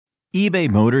eBay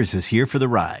Motors is here for the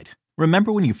ride.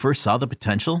 Remember when you first saw the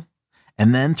potential?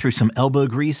 And then through some elbow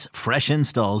grease, fresh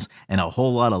installs, and a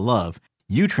whole lot of love,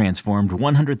 you transformed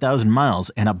 100,000 miles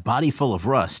and a body full of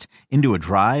rust into a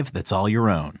drive that's all your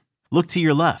own. Look to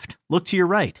your left. Look to your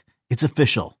right. It's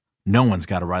official. No one's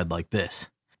got a ride like this.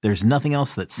 There's nothing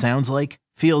else that sounds like,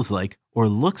 feels like, or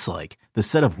looks like the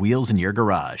set of wheels in your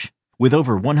garage. With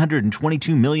over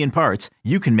 122 million parts,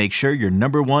 you can make sure your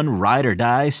number one ride or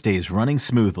die stays running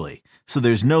smoothly. So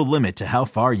there's no limit to how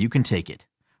far you can take it.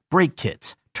 Brake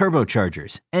kits,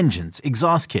 turbochargers, engines,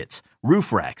 exhaust kits,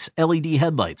 roof racks, LED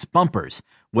headlights, bumpers,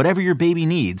 whatever your baby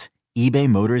needs, eBay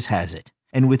Motors has it.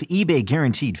 And with eBay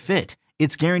Guaranteed Fit,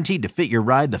 it's guaranteed to fit your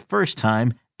ride the first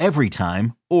time, every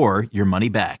time, or your money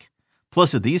back.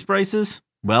 Plus at these prices,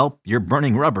 well, you're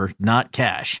burning rubber, not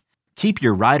cash. Keep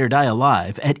your ride or die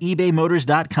alive at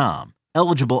ebaymotors.com.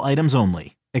 Eligible items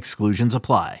only. Exclusions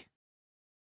apply.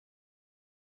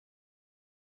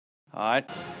 All right.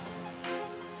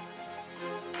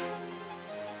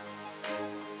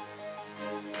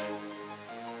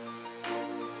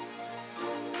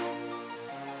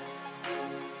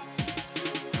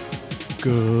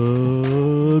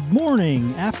 Good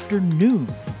morning, afternoon,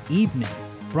 evening,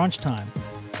 brunch time,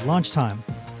 lunchtime,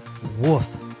 woof,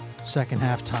 second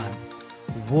half time,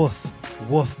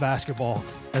 woof basketball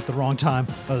at the wrong time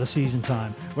of the season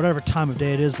time. Whatever time of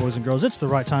day it is, boys and girls, it's the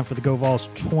right time for the Go Vols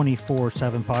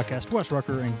 24/7 podcast. Wes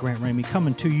Rucker and Grant Ramey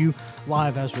coming to you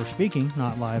live as we're speaking,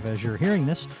 not live as you're hearing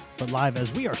this, but live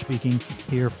as we are speaking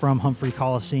here from Humphrey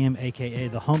Coliseum, a.k.a.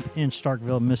 the Hump in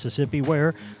Starkville, Mississippi,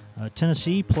 where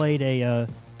Tennessee played a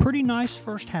pretty nice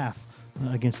first half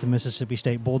against the Mississippi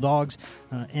State Bulldogs,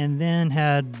 and then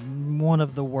had one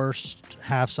of the worst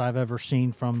halves I've ever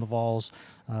seen from the Vols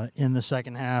in the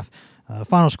second half.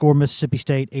 Final score, Mississippi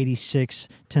State 86,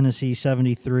 Tennessee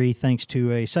 73, thanks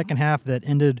to a second half that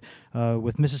ended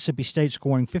with Mississippi State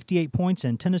scoring 58 points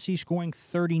and Tennessee scoring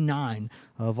 39.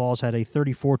 Vols had a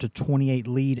 34-28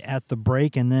 lead at the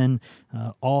break, and then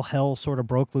all hell sort of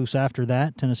broke loose after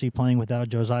that. Tennessee playing without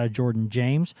Josiah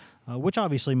Jordan-James, which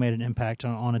obviously made an impact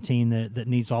on a team that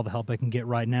needs all the help they can get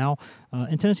right now.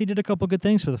 And Tennessee did a couple good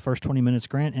things for the first 20 minutes,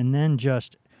 Grant, and then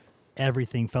just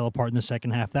everything fell apart in the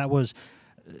second half. That was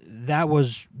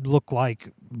looked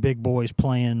like big boys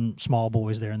playing small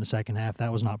boys there in the second half.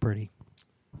 That was not pretty.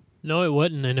 No, it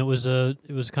wasn't, and it was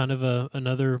kind of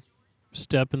another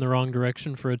step in the wrong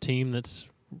direction for a team that's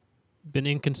been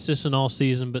inconsistent all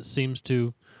season, but seems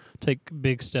to take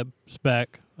big steps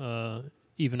back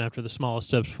even after the smallest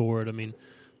steps forward. I mean,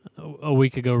 a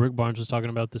week ago, Rick Barnes was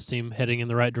talking about this team heading in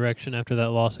the right direction after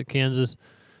that loss at Kansas.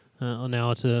 Now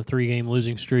it's a 3-game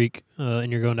losing streak,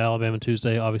 and you're going to Alabama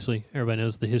Tuesday. Obviously, everybody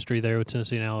knows the history there with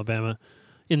Tennessee and Alabama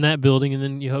in that building, and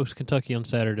then you host Kentucky on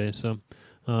Saturday. So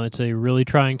it's a really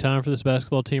trying time for this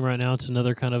basketball team right now. It's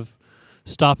another kind of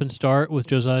stop and start with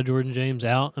Josiah Jordan-James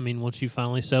out. I mean, once you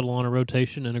finally settle on a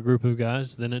rotation and a group of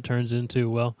guys, then it turns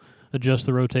into, well, adjust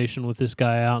the rotation with this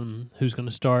guy out and who's going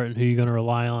to start and who you're going to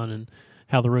rely on and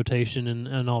how the rotation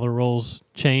and all the roles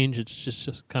change. It's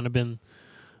just kind of been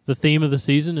the theme of the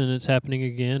season, and it's happening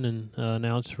again, and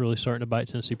now it's really starting to bite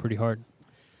Tennessee pretty hard.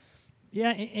 Yeah,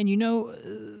 and you know,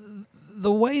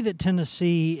 the way that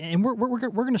Tennessee, and we're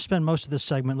going to spend most of this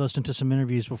segment listening to some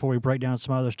interviews before we break down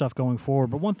some other stuff going forward,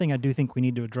 but one thing I do think we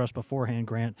need to address beforehand,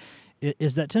 Grant,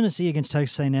 is that Tennessee against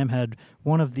Texas A&M had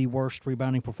one of the worst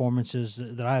rebounding performances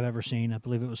that I've ever seen. I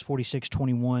believe it was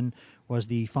 46-21 was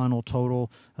the final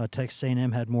total. Texas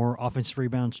A&M had more offensive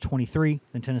rebounds, 23,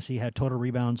 than Tennessee had total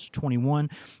rebounds, 21.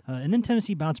 And then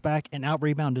Tennessee bounced back and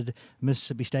out-rebounded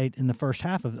Mississippi State in the first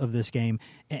half of this game.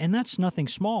 And that's nothing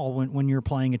small when you're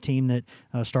playing a team that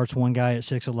starts one guy at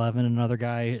 6'11", another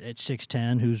guy at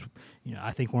 6'10", who's, you know,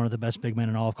 I think one of the best big men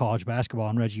in all of college basketball,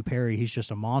 and Reggie Perry. He's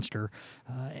just a monster.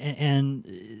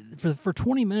 And for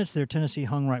 20 minutes there, Tennessee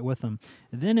hung right with them.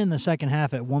 Then in the second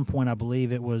half, at one point, I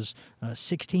believe it was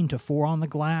 16-4 on the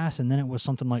glass, and then it was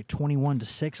something like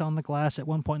 21-6 on the glass at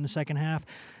one point in the second half.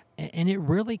 And it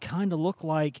really kind of looked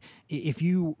like, if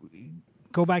you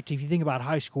go back to, if you think about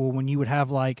high school, when you would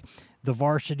have like the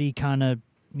varsity kind of,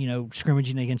 you know,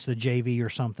 scrimmaging against the JV or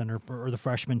something, or the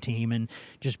freshman team, and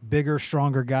just bigger,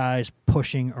 stronger guys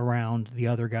pushing around the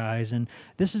other guys. And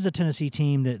this is a Tennessee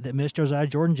team that missed Josiah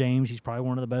Jordan-James. He's probably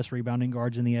one of the best rebounding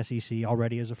guards in the SEC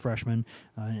already as a freshman,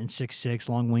 and 6'6",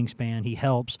 long wingspan. He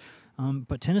helps.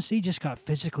 but Tennessee just got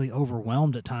physically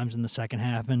overwhelmed at times in the second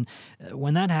half. And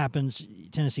when that happens,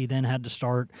 Tennessee then had to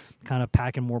start kind of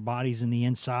packing more bodies in the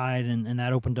inside, and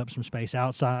that opened up some space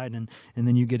outside. And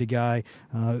then you get a guy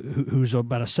who's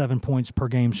about a 7 points per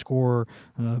game scorer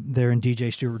there in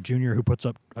DJ Stewart Jr., who puts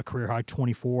up a career-high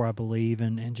 24, I believe,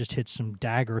 and just hits some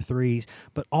dagger threes.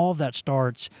 But all of that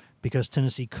starts because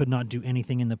Tennessee could not do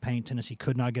anything in the paint. Tennessee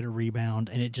could not get a rebound,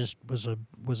 and it just was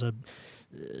a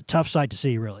tough sight to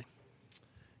see, really.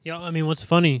 Yeah, I mean, what's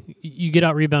funny, you get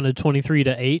out rebounded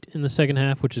 23-8 in the second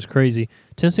half, which is crazy.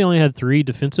 Tennessee only had 3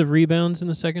 defensive rebounds in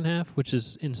the second half, which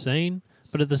is insane.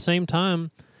 But at the same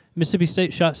time, Mississippi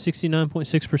State shot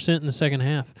 69.6% in the second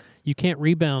half. You can't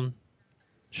rebound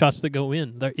shots that go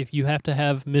in. If you have to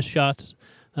have missed shots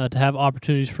to have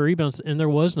opportunities for rebounds, and there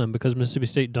was none because Mississippi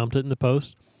State dumped it in the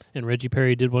post. And Reggie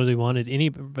Perry did what he wanted.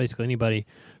 Basically anybody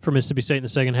from Mississippi State in the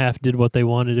second half did what they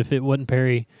wanted. If it wasn't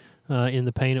Perry in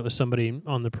the paint, it was somebody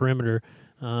on the perimeter.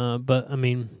 But I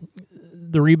mean,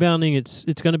 the rebounding, it's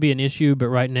going to be an issue. But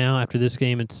right now, after this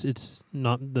game, it's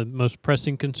not the most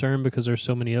pressing concern because there's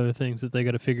so many other things that they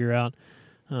got to figure out.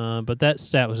 But that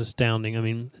stat was astounding. I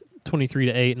mean,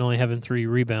 23-8 and only having 3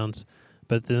 rebounds.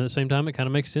 But then at the same time, it kind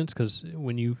of makes sense because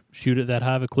when you shoot at that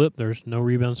high of a clip, there's no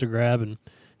rebounds to grab, and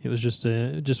it was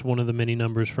just one of the many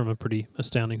numbers from a pretty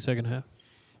astounding second half.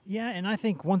 Yeah, and I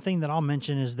think one thing that I'll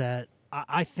mention is that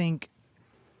I think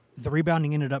the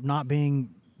rebounding ended up not being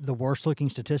the worst-looking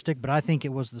statistic, but I think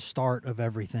it was the start of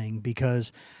everything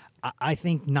because I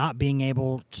think not being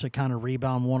able to kind of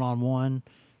rebound one-on-one,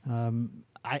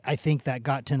 I think that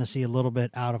got Tennessee a little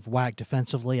bit out of whack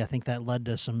defensively. I think that led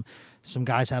to some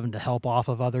guys having to help off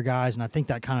of other guys, and I think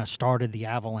that kind of started the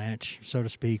avalanche, so to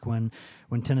speak, when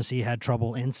Tennessee had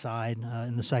trouble inside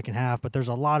in the second half. But there's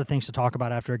a lot of things to talk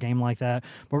about after a game like that.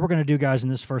 What we're going to do, guys, in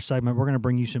this first segment, we're going to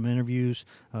bring you some interviews.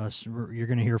 You're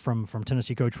going to hear from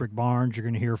Tennessee coach Rick Barnes. You're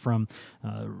going to hear from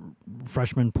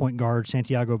freshman point guard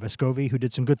Santiago Vescovi, who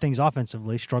did some good things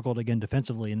offensively, struggled again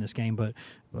defensively in this game, but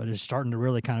is starting to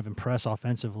really kind of impress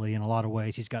offensively in a lot of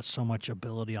ways. He's got so much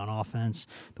ability on offense,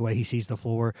 the way he sees the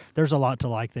floor. There's a lot to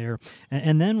like there.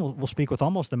 And then we'll speak with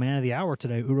almost the man of the hour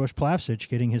today, Uroš Plavšić,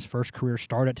 getting his first career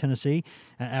start at Tennessee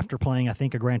after playing, I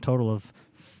think, a grand total of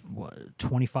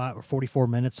 25 or 44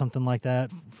 minutes, something like that,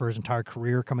 for his entire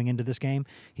career coming into this game.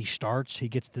 He starts. He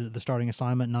gets the starting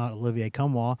assignment, not Olivier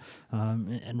Cumwa.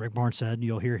 And Rick Barnes said,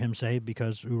 you'll hear him say,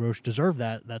 because Uroš deserved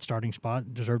that starting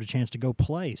spot, deserved a chance to go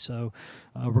play. So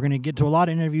we're going to get to a lot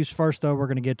of interviews first, though. We're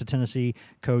going to get to Tennessee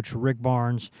coach Rick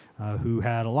Barnes, who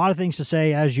had a lot of things to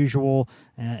say, as usual.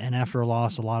 And after a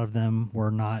loss, a lot of them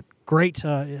were not great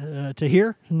to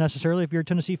hear necessarily if you're a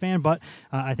Tennessee fan, but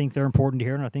I think they're important to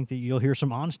hear, and I think that you'll hear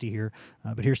some honesty here.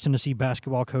 But here's Tennessee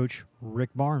basketball coach Rick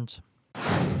Barnes.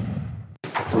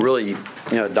 Really,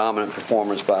 dominant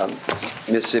performance by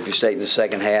Mississippi State in the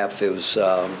second half. It was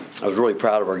I was really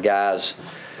proud of our guys,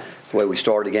 the way we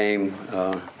started the game.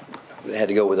 Had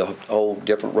to go with a whole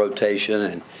different rotation,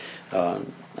 and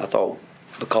I thought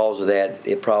because of that,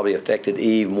 it probably affected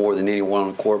Eve more than anyone on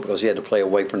the court because he had to play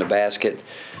away from the basket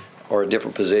or a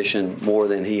different position more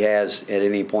than he has at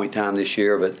any point in time this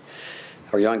year. But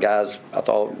our young guys, I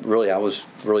was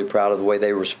really proud of the way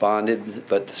they responded.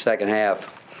 But the second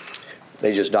half,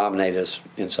 they just dominated us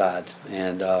inside.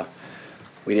 And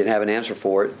we didn't have an answer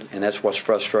for it, and that's what's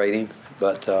frustrating.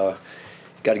 But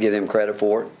got to give them credit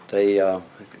for it.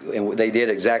 They did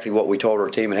exactly what we told our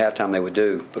team at halftime they would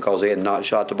do because they had not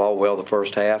shot the ball well the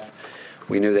first half.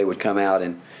 We knew they would come out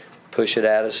and push it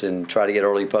at us and try to get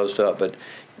early post up, but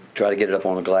try to get it up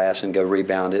on the glass and go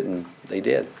rebound it, and they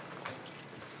did.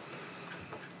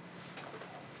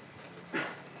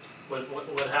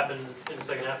 What happened in the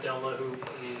second half down low?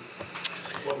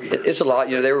 It's a lot.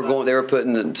 They were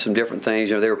putting some different things.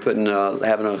 They were putting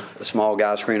having a small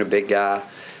guy screen a big guy,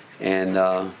 and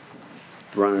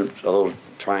running a little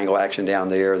triangle action down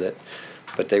there.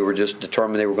 But they were just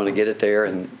determined they were going to get it there,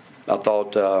 and I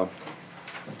thought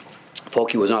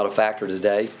Folky was not a factor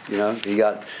today. He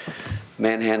got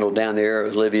manhandled down there.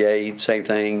 Olivier, same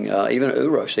thing. Even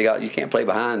Uroš, you can't play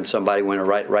behind somebody when they're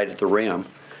right at the rim,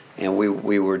 and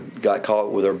we got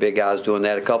caught with our big guys doing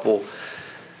that. A couple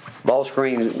ball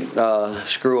screen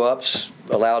screw ups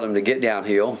allowed them to get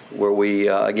downhill. Where we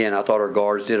again, I thought our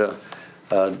guards did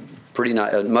a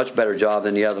much better job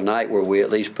than the other night, where we at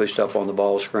least pushed up on the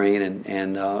ball screen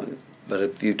but a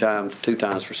few times, 2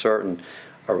 times for certain,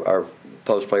 our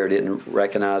post player didn't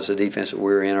recognize the defense that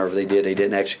we were in, or if they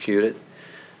didn't execute it.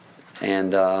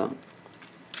 And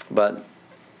but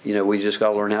we just got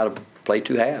to learn how to play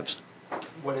 2 halves.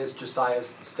 What is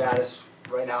Josiah's status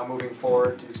right now moving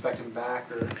forward? Do you expect him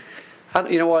back, or?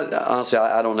 You know what? Honestly,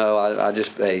 I don't know. I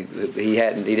just he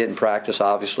didn't practice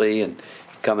obviously, and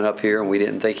coming up here, and we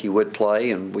didn't think he would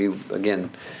play, and we again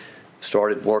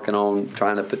started working on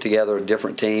trying to put together a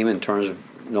different team in terms of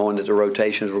knowing that the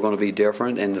rotations were going to be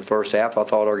different. In the first half, I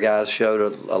thought our guys showed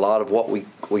a lot of what we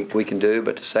can do,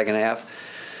 but the second half,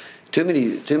 too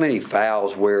many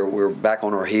fouls where we're back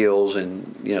on our heels, and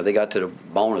they got to the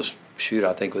bonus shoot,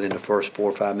 I think, within the first 4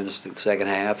 or 5 minutes of the second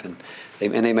half, and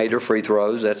they made their free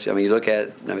throws. You look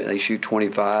at they shoot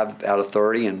 25 out of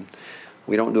 30, and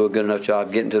we don't do a good enough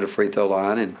job getting to the free throw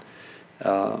line. And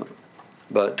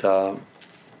but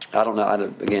I don't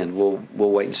know. Again,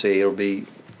 we'll wait and see. It'll be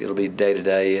day to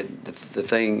day. The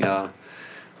thing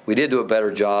we did do a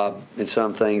better job in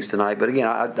some things tonight, but again,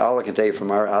 all I can tell you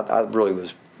from I really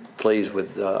was pleased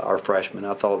with our freshmen.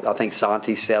 I think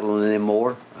Santi's settling in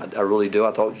more. I really do.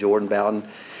 I thought Jordan Bowden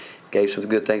gave some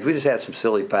good things. We just had some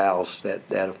silly fouls that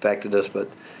affected us, but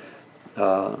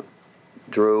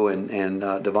Drew and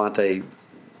Devontae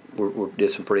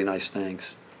did some pretty nice things.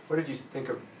 What did you think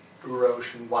of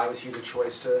Urosh, and why was he the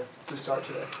choice to start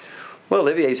today? Well,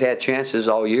 Olivier's had chances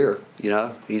all year.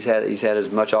 He's had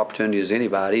as much opportunity as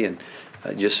anybody, and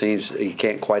it just seems he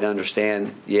can't quite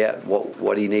understand yet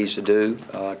what he needs to do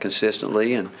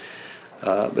consistently. And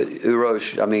but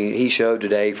Urosh, he showed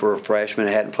today for a freshman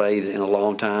that hadn't played in a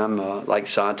long time. Like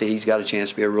Santi, he's got a chance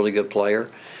to be a really good player.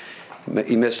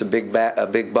 He missed a big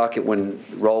bucket when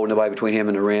rolled nobody between him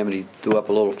and the rim, and he threw up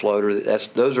a little floater.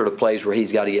 Those are the plays where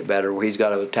he's got to get better, where he's got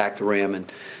to attack the rim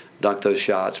and dunk those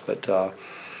shots. But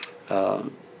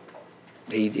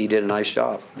he did a nice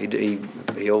job.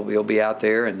 He'll be out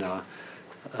there, and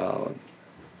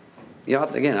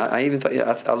again,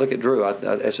 I look at Drew.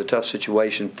 It's a tough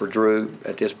situation for Drew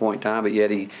at this point in time, but yet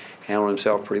he handled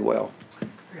himself pretty well.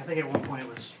 I think at one point it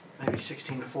was maybe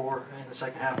 16-4 in the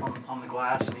second half on the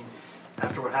glass.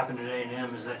 After what happened at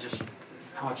A&M, is that just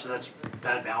how much of that's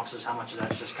bad bounces? How much of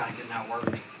that's just kind of getting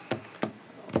outworked?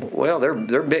 Well, they're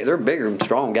bigger and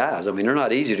strong guys. They're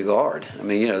not easy to guard.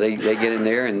 They get in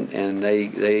there and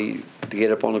they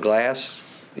get up on the glass.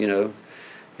 You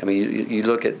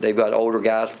look at, they've got older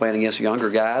guys playing against younger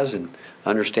guys and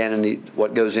understanding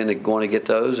what goes into going to get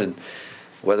those, and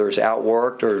whether it's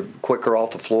outworked or quicker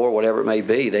off the floor, whatever it may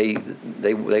be, they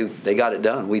got it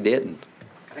done. We didn't.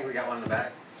 I think we got one in the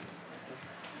back.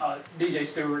 DJ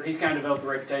Stewart, he's kind of developed a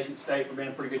reputation at State for being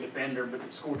a pretty good defender, but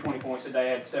scored 20 points today,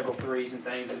 had several threes and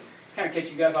things, and kind of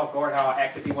catch you guys off guard how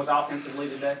active he was offensively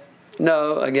today.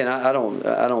 No, again, I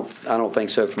don't think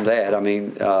so from that.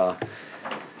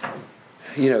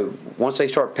 Once they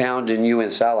start pounding you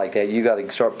inside like that, you got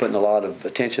to start putting a lot of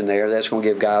attention there. That's going to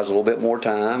give guys a little bit more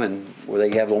time, and where they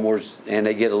have a little more, and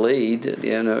they get a lead,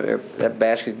 that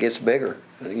basket gets bigger.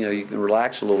 You can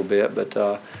relax a little bit, but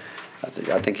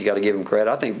I think you got to give him credit.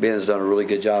 I think Ben's done a really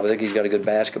good job. I think he's got a good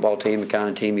basketball team, the kind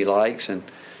of team he likes, and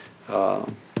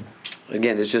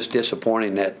again, it's just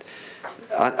disappointing that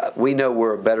we know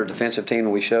we're a better defensive team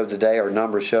than we showed today. Our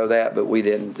numbers show that, but we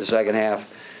didn't. The second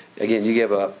half, again, you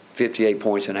give up 58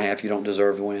 points in a half, you don't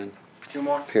deserve to win. Two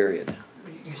more. Period.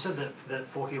 You said that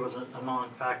Fulke was a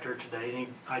non-factor today. Any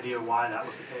idea why that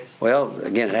was the case? Well,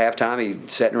 again, at halftime, he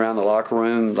sitting around the locker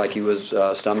room like he was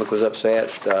stomach was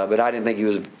upset, but I didn't think he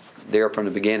was there from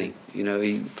the beginning.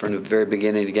 From the very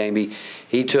beginning of the game,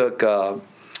 he took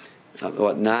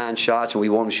 9 shots, and we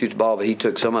wanted him to shoot the ball, but he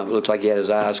took some of it. It looked like he had his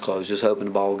eyes closed, just hoping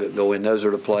the ball would go in. Those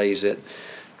are the plays that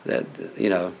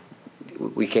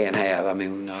we can't have.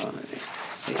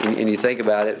 And you think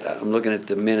about it, I'm looking at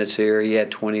the minutes here. He had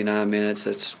 29 minutes.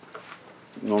 That's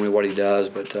normally what he does,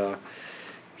 but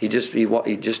he just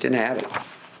didn't have it.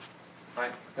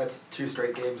 That's 2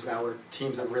 straight games now where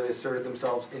teams have really asserted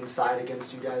themselves inside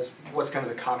against you guys. What's kind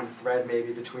of the common thread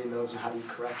maybe between those, and how do you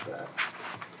correct that?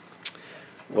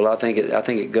 Well, I think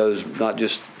it goes not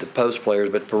just the post players,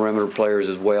 but perimeter players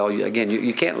as well.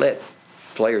 You can't let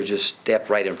players just step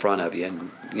right in front of you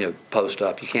and post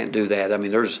up. You can't do that.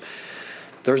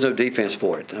 There's no defense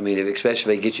for it.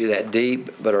 Especially if they get you that deep.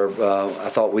 But I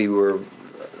thought we were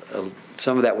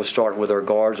some of that was starting with our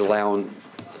guards allowing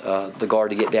the guard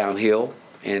to get downhill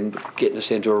and getting us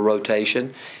into a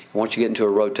rotation. Once you get into a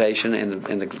rotation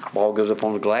and the ball goes up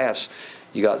on the glass,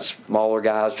 you got smaller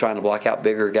guys trying to block out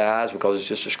bigger guys because it's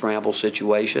just a scramble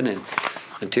situation. And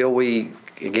until we,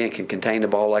 again, can contain the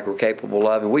ball like we're capable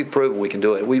of, and we've proven we can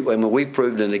do it. We've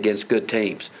proven it against good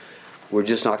teams. We're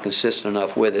just not consistent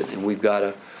enough with it, and we've got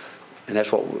to. And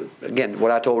that's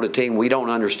what I told the team. We don't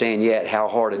understand yet how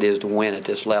hard it is to win at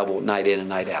this level, night in and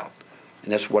night out.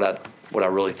 And that's what I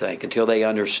really think. Until they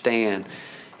understand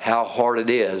how hard it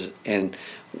is, and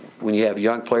when you have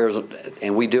young players,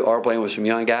 and we are playing with some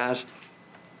young guys,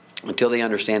 until they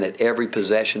understand that every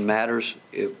possession matters,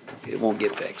 it won't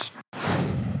get fixed.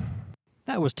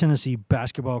 That was Tennessee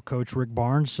basketball coach Rick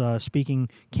Barnes speaking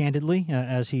candidly,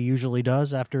 as he usually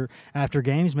does after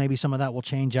games. Maybe some of that will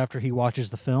change after he watches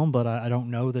the film, but I don't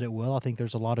know that it will. I think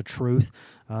there's a lot of truth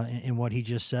in what he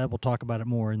just said. We'll talk about it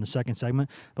more in the second segment.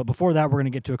 But before that, we're going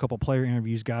to get to a couple player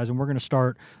interviews, guys, and we're going to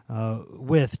start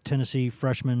with Tennessee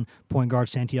freshman point guard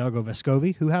Santiago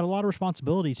Vescovi, who had a lot of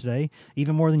responsibility today,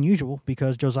 even more than usual,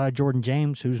 because Josiah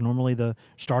Jordan-James, who's normally the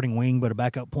starting wing but a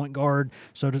backup point guard,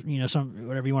 some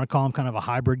whatever you want to call him, kind of a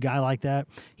hybrid guy like that,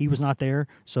 he was not there.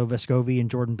 So Vescovi and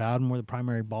Jordan Bowden were the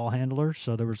primary ball handlers.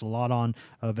 So there was a lot on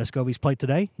Vescovi's plate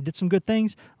today. He did some good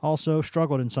things, also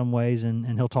struggled in some ways, and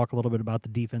he'll talk a little bit about the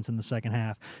defense in the second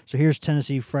half. So here's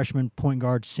Tennessee freshman point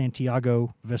guard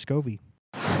Santiago Vescovi.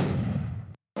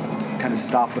 Kind of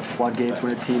stop the floodgates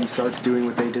when a team starts doing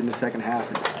what they did in the second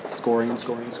half, and scoring.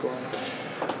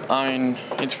 I mean,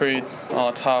 it's pretty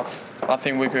tough. I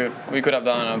think we could have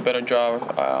done a better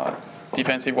job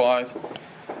defensive wise,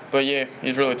 but yeah,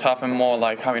 it's really tough and more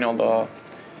like having all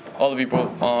the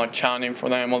people chanting for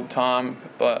them all the time.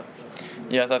 But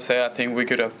yeah, as I said, I think we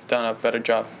could have done a better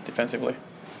job defensively.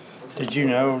 Did you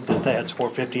know that they had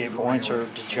scored 58 points, or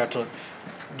did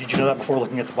you know that before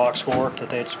looking at the box score, that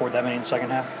they had scored that many in the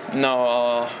second half?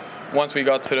 No, once we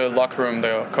got to the locker room,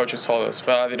 the coaches told us,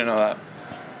 but I didn't know that.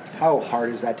 How hard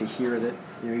is that to hear that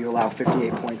you allow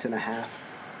 58 points in a half?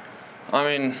 I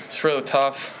mean, it's really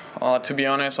tough. To be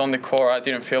honest, on the court, I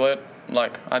didn't feel it.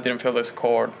 Like, I didn't feel the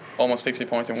score, almost 60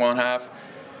 points in one half.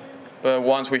 But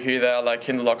once we hear that, like,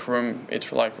 in the locker room,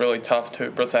 it's, like, really tough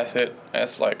to process it,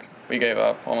 as, like, we gave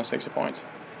up almost 60 points.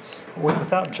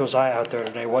 Without Josiah out there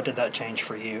today, what did that change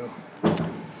for you?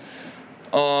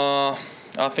 I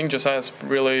think Josiah's a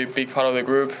really big part of the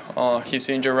group. He's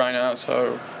injured right now,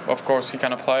 so, of course, he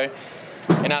cannot play.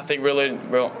 And I think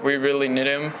we really need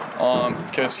him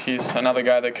because he's another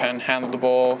guy that can handle the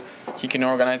ball. He can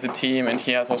organize the team, and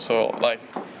he has also like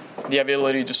the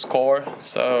ability to score.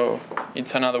 So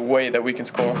it's another way that we can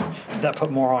score. Did that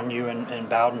put more on you and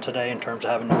Bowden today in terms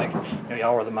of having to make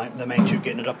y'all were the main two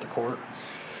getting it up the court?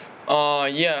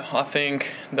 Yeah, I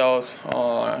think that was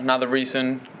another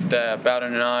reason that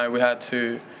Bowden and we had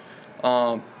to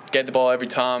get the ball every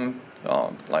time,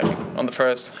 like on the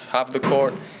first half of the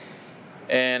court.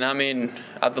 And I mean,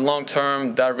 at the long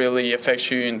term, that really affects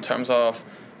you in terms of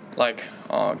like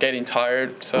getting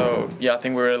tired. So yeah, I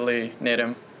think we really need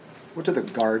him. What do the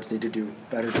guards need to do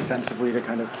better defensively to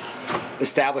kind of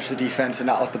establish the defense and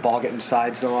not let the ball get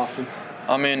inside so often?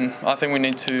 I mean, I think we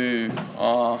need to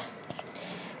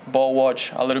ball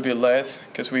watch a little bit less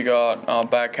because we got I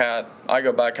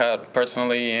got back at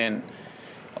personally, and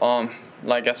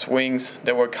like as wings,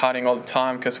 they were cutting all the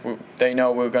time because they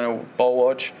know we're gonna ball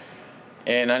watch.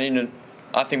 And I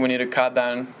think we need to cut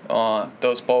down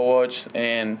those ball watch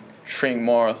and shrink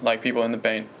more like people in the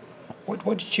paint.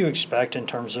 What did you expect in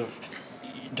terms of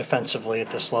defensively at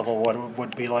this level? What it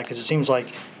would be like? Because it seems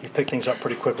like you pick things up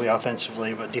pretty quickly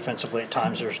offensively, but defensively at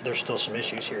times there's still some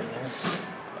issues here and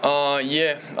there.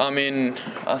 Yeah, I mean,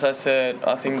 as I said,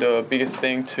 I think the biggest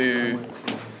thing to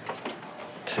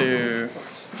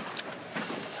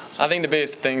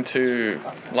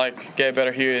like get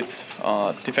better here is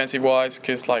defensive wise,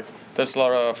 because like there's a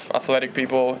lot of athletic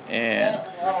people, and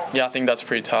yeah, I think that's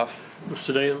pretty tough. Was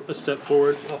today a step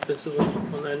forward offensively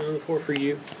on that end of the floor for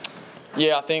you?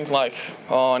 Yeah, I think like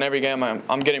in every game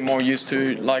I'm getting more used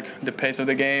to like the pace of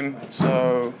the game,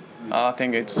 so I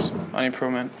think it's an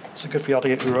improvement. Is it good for y'all to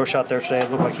get Urosh out there today? It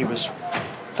looked like he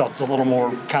felt a little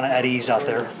more kind of at ease out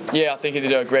there. Yeah, I think he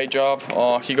did a great job.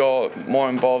 He got more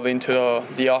involved into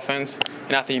the offense,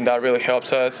 and I think that really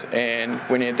helps us, and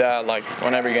we need that like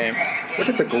on every game. What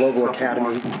did the Global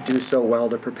Academy do so well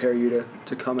to prepare you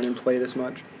to come in and play this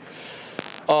much?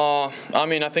 I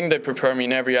mean, I think they prepare me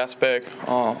in every aspect,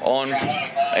 on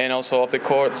and also off the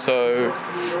court, so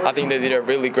I think they did a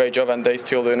really great job, and they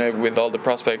still doing it with all the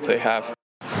prospects they have.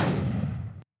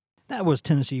 That was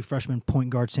Tennessee freshman point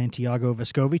guard Santiago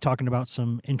Vescovi talking about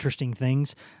some interesting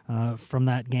things from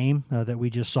that game that we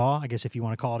just saw. I guess if you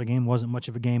want to call it a game, wasn't much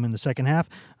of a game in the second half.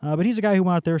 But he's a guy who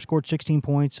went out there, scored 16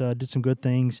 points, did some good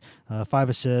things, 5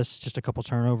 assists, just a couple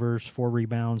turnovers, 4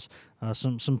 rebounds.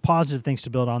 Some positive things to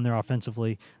build on there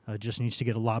offensively. Just needs to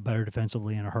get a lot better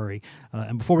defensively in a hurry.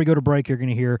 And before we go to break, you're going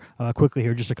to hear quickly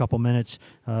here, just a couple minutes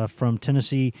from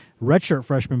Tennessee redshirt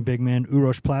freshman big man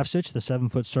Uroš Plavšić, the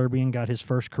 7-foot Serbian, got his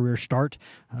first career start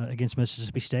against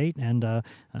Mississippi State, and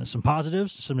some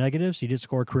positives, some negatives. He did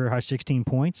score a career-high 16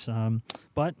 points,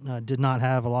 but did not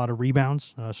have a lot of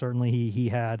rebounds. Certainly he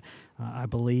had, I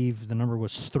believe the number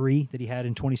was 3 that he had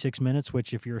in 26 minutes,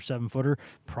 which if you're a 7-footer,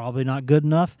 probably not good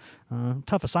enough.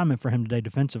 Tough assignment for him today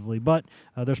defensively, but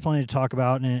there's plenty to talk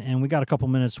about, and we got a couple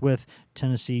minutes with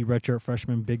Tennessee redshirt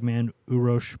freshman big man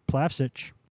Uroš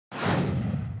Plavšič.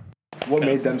 What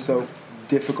made them so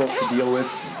difficult to deal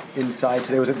with inside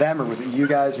today? Was it them or was it you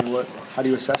guys? Or what? How do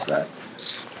you assess that?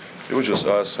 It was just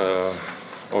us.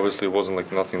 Obviously, it wasn't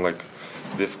like nothing like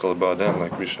difficult about them.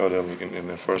 Like we showed them in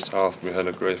the first half. We had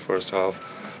a great first half.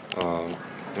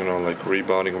 Like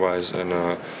rebounding wise,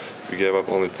 and we gave up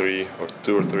only 2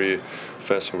 or 3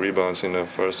 fast rebounds in the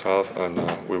first half, and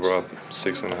we were up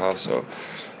 6.5. So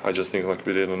I just think like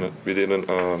we didn't have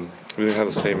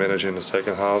the same energy in the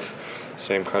second half,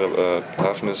 same kind of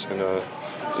toughness, and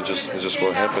it's just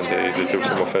what happened. They took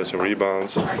some offensive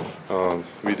rebounds.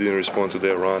 We didn't respond to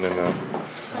their run, and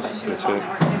that's it.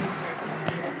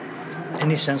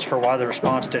 Any sense for why the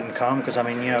response didn't come? Because I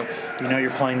mean,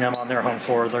 you're playing them on their home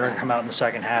floor. They're going to come out in the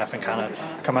second half and kind of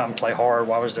come out and play hard.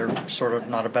 Why was there sort of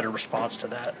not a better response to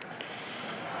that?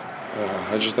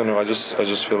 I just don't know. I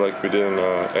just feel like we didn't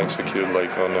execute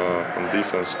like on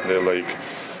defense.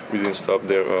 We didn't stop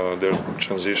their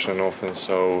transition offense.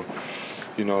 So,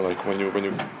 like when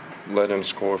you let them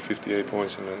score 58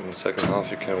 points in the second half,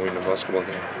 you can't win a basketball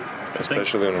game,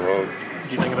 especially on the road.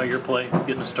 Did you think about your play,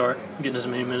 getting a start, getting as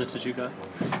many minutes as you got?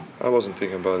 I wasn't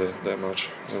thinking about it that much.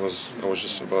 I was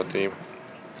just about team.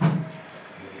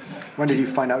 When did you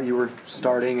find out you were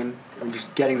starting and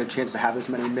just getting the chance to have this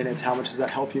many minutes? How much does that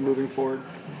help you moving forward?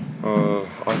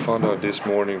 I found out this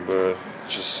morning, but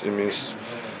it means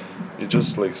you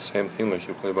just like same thing. Like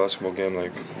you play a basketball game,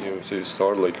 like you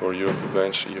start or you have to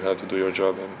bench, you have to do your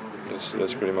job, and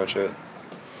that's pretty much it.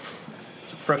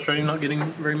 Is it frustrating not getting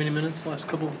very many minutes the last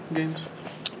couple of games?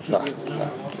 No,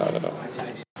 not at all.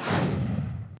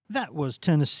 That was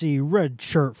Tennessee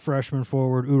redshirt freshman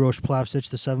forward Uroš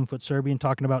Plavšič, the 7-foot Serbian,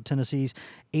 talking about Tennessee's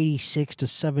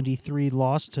 86-73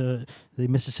 loss to the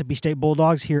Mississippi State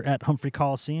Bulldogs here at Humphrey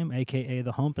Coliseum, a.k.a.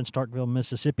 the Hump in Starkville,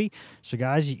 Mississippi. So,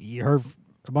 guys, you heard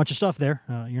a bunch of stuff there.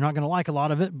 You're not going to like a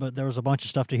lot of it, but there was a bunch of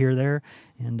stuff to hear there.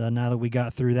 And now that we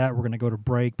got through that, we're going to go to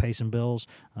break, pay some bills,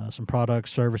 some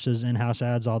products, services, in-house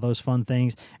ads, all those fun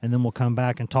things. And then we'll come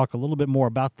back and talk a little bit more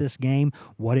about this game,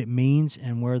 what it means,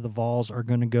 and where the Vols are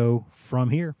going to go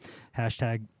from here.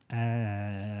 Hashtag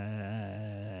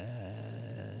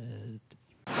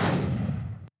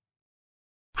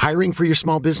Hiring for your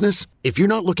small business? If you're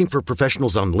not looking for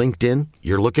professionals on LinkedIn,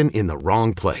 you're looking in the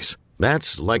wrong place.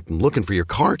 That's like looking for your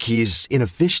car keys in a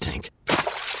fish tank.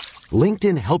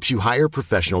 LinkedIn helps you hire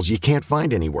professionals you can't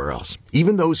find anywhere else,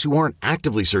 even those who aren't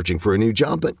actively searching for a new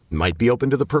job but might be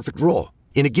open to the perfect role.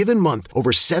 In a given month,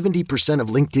 over 70% of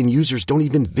LinkedIn users don't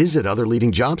even visit other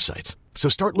leading job sites. So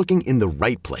start looking in the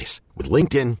right place. With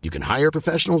LinkedIn, you can hire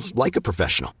professionals like a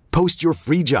professional. Post your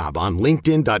free job on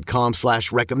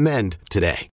linkedin.com/recommend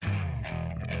today.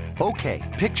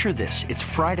 Okay, picture this. It's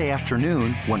Friday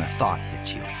afternoon when a thought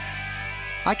hits you.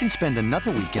 I can spend another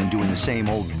weekend doing the same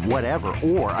old whatever,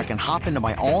 or I can hop into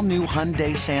my all-new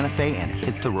Hyundai Santa Fe and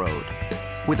hit the road.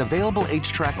 With available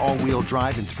H-Track all-wheel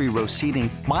drive and 3-row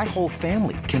seating, my whole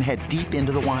family can head deep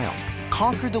into the wild.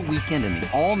 Conquer the weekend in the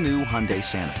all-new Hyundai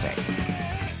Santa Fe.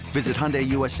 Visit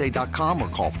HyundaiUSA.com or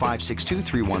call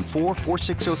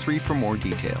 562-314-4603 for more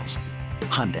details.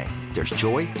 Hyundai, there's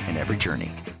joy in every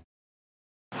journey.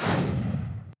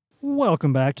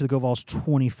 Welcome back to the Go Vols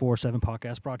 24/7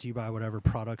 podcast, brought to you by whatever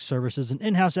products, services, and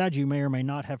in-house ads you may or may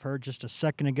not have heard just a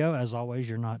second ago. As always,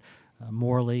 you're not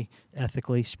morally,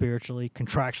 ethically, spiritually,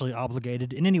 contractually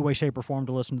obligated in any way, shape, or form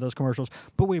to listen to those commercials,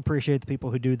 but we appreciate the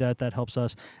people who do that. That helps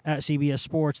us at CBS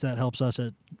Sports, that helps us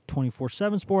at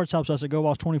 24/7 Sports, helps us at Go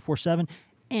Vols 24/7,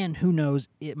 and who knows,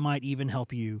 it might even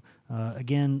help you.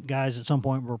 Again, guys, at some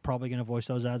point we're probably going to voice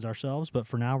those ads ourselves, but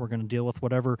for now we're going to deal with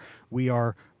whatever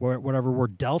we're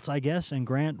dealt, I guess. And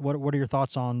Grant, what are your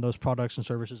thoughts on those products and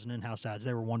services and in-house ads?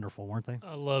 They were wonderful, weren't they?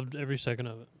 I loved every second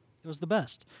of it. It was the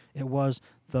best. It was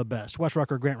the best. Wes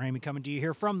Rucker, Grant Ramey coming to you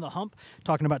here from the Hump,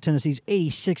 talking about Tennessee's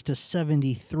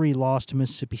 86-73 loss to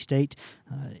Mississippi State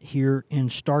here in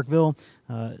Starkville.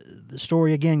 The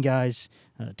story again, guys,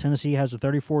 Tennessee has a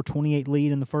 34-28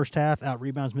 lead in the first half,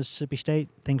 out-rebounds Mississippi State.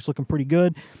 Things looking pretty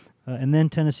good. And then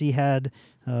Tennessee had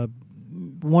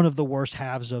one of the worst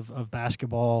halves of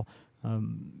basketball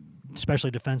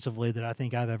especially defensively, that I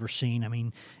think I've ever seen. I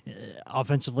mean,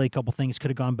 offensively, a couple things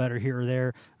could have gone better here or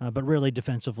there, but really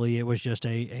defensively, it was just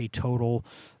a total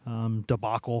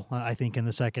debacle, I think, in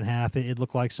the second half. It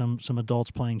looked like some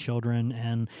adults playing children,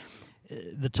 and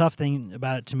the tough thing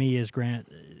about it to me is, Grant,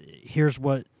 here's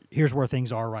where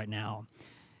things are right now.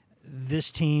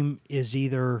 This team is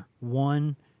either,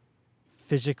 one,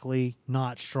 physically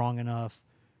not strong enough,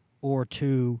 or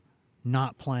two,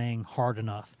 not playing hard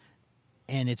enough.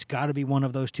 And it's got to be one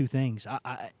of those two things.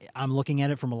 I'm looking at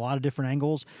it from a lot of different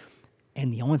angles,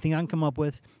 and the only thing I can come up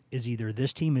with is either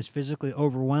this team is physically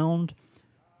overwhelmed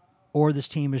or this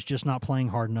team is just not playing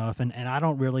hard enough. And I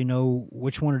don't really know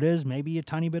which one it is. Maybe a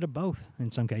tiny bit of both in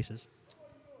some cases.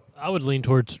 I would lean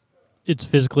towards it's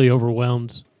physically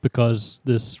overwhelmed because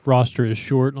this roster is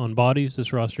short on bodies.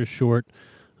 This roster is short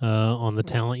on the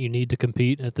talent you need to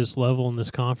compete at this level in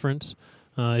this conference.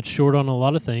 It's short on a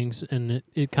lot of things, and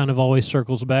it kind of always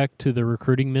circles back to the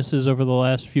recruiting misses over the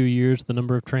last few years, the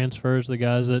number of transfers, the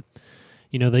guys that,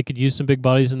 they could use some big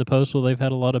bodies in the post. Well, they've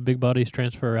had a lot of big bodies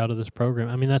transfer out of this program.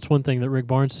 I mean, that's one thing that Rick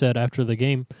Barnes said after the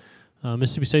game.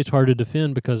 Mississippi State's hard to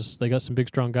defend because they got some big,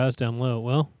 strong guys down low.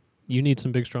 Well, you need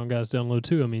some big, strong guys down low,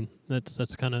 too. I mean,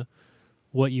 that's kind of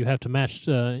what you have to match,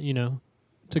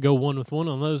 to go 1-1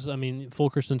 on those. I mean,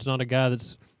 Fulkerson's not a guy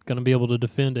that's going to be able to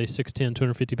defend a 6'10",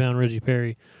 250-pound Reggie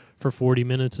Perry for 40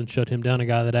 minutes and shut him down, a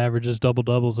guy that averages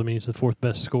double-doubles. I mean, he's the fourth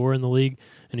best scorer in the league,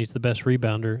 and he's the best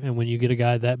rebounder. And when you get a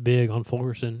guy that big on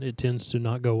Fulkerson, it tends to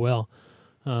not go well.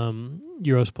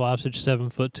 Uros Plavsic,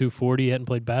 7 foot 240, hadn't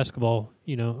played basketball,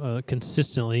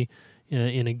 consistently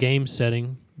in a game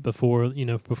setting before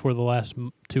the last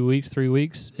 2 weeks, 3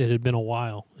 weeks. It had been a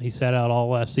while. He sat out all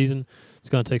last season. It's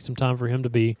going to take some time for him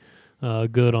to be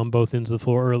good on both ends of the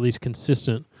floor, or at least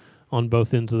consistent on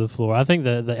both ends of the floor. I think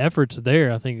the effort's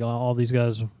there. I think all these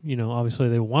guys, obviously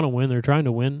they want to win. They're trying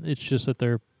to win. It's just that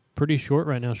they're pretty short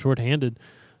right now, short-handed,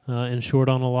 and short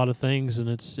on a lot of things, and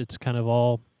it's kind of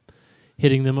all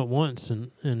hitting them at once.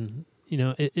 And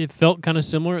it felt kind of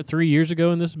similar 3 years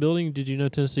ago in this building. Did you know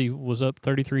Tennessee was up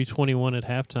 33-21 at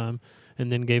halftime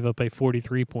and then gave up a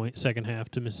 43-point second half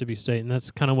to Mississippi State? And that's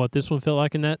kind of what this one felt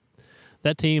like in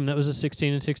that team. That was a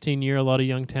 16-16 year, a lot of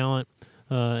young talent,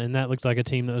 and that looked like a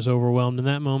team that was overwhelmed in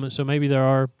that moment. So maybe there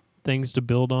are things to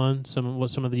build on, what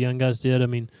some of the young guys did. I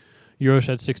mean, Uros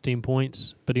had 16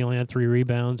 points, but he only had 3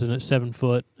 rebounds, and at 7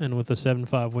 foot and with a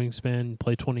 7'5" wingspan,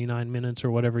 play 29 minutes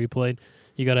or whatever he played,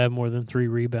 you got to have more than 3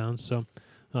 rebounds. So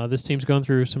this team's going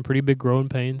through some pretty big growing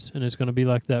pains, and it's going to be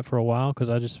like that for a while because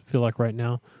I just feel like right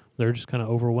now they're just kind of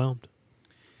overwhelmed.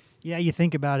 Yeah, you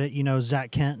think about it,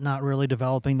 Zach Kent not really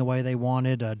developing the way they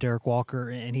wanted. Derek Walker,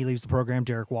 and he leaves the program.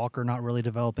 Derek Walker not really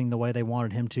developing the way they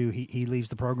wanted him to. He leaves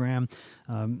the program.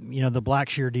 The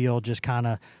Blackshear deal just kind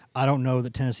of, I don't know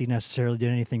that Tennessee necessarily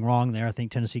did anything wrong there. I think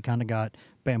Tennessee kind of got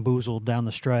bamboozled down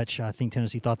the stretch. I think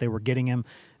Tennessee thought they were getting him,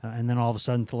 and then all of a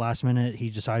sudden at the last minute he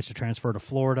decides to transfer to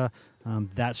Florida.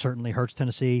 That certainly hurts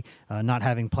Tennessee. Not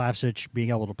having Plavsic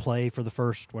being able to play for the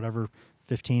first,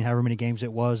 15, however many games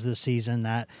it was this season,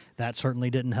 that certainly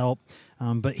didn't help.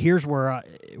 But here's where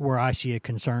I see a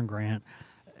concern, Grant.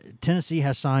 Tennessee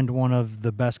has signed one of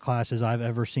the best classes I've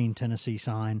ever seen Tennessee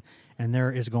sign, and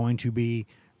there is going to be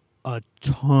a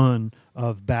ton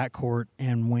of backcourt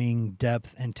and wing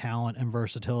depth and talent and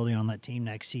versatility on that team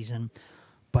next season.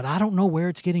 But I don't know where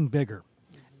it's getting bigger.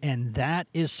 And that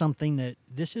is something that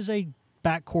this is a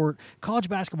backcourt. College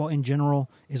basketball in general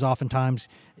is oftentimes,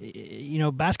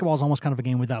 basketball is almost kind of a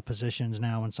game without positions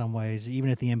now in some ways.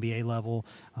 Even at the NBA level,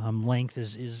 length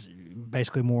is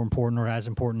basically more important or as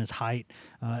important as height.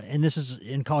 And this is,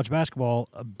 in college basketball,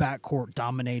 a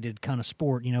backcourt-dominated kind of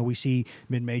sport. We see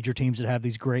mid-major teams that have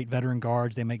these great veteran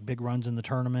guards. They make big runs in the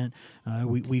tournament.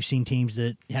 We've seen teams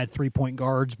that had three-point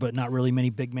guards, but not really many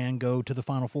big men go to the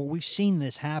Final Four. We've seen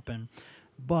this happen,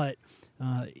 but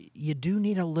you do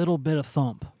need a little bit of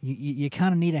thump. You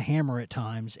kind of need a hammer at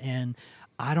times, and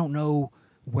I don't know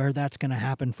where that's going to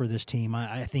happen for this team.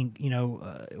 I think,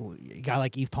 a guy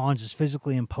like Yves Pons, as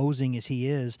physically imposing as he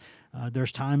is,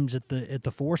 there's times at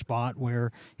the 4 spot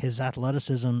where his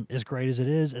athleticism, as great as it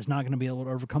is not going to be able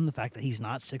to overcome the fact that he's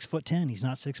not 6'10", he's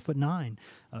not 6'9".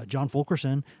 John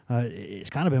Fulkerson has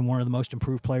kind of been one of the most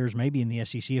improved players maybe in the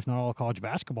SEC, if not all of college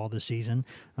basketball this season.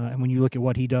 And when you look at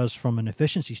what he does from an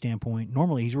efficiency standpoint,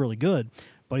 normally he's really good,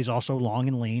 but he's also long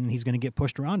and lean, and he's going to get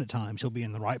pushed around at times. He'll be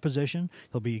in the right position.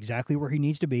 He'll be exactly where he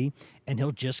needs to be, and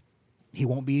he'll just he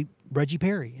won't be Reggie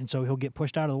Perry, and so he'll get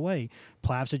pushed out of the way.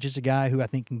 Plavsic is a guy who I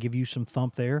think can give you some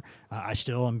thump there. I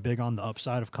still am big on the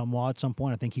upside of Kumwa at some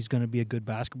point. I think he's going to be a good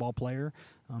basketball player.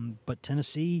 But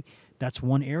Tennessee, that's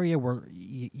one area where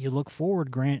you look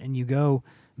forward, Grant, and you go,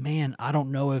 man, I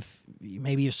don't know if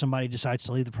maybe if somebody decides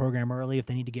to leave the program early, if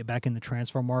they need to get back in the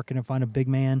transfer market and find a big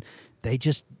man,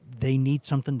 they need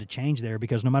something to change there,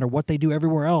 because no matter what they do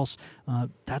everywhere else,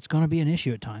 that's going to be an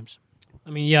issue at times. I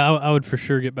mean, yeah, I would for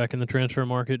sure get back in the transfer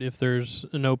market if there's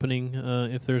an opening,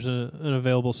 if there's an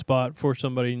available spot for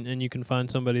somebody and you can find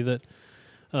somebody that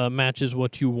matches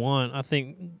what you want. I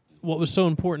think what was so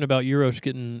important about Uros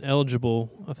getting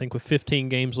eligible, I think with 15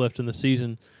 games left in the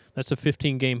season, that's a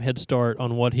 15-game head start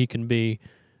on what he can be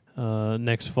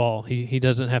next fall. He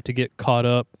doesn't have to get caught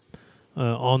up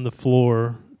on the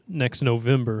floor next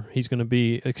November. He's going to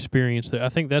be experienced there. I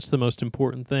think that's the most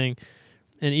important thing.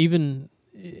 And even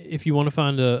if you want to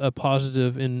find a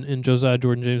positive in Josiah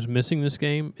Jordan-James missing this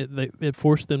game, it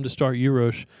forced them to start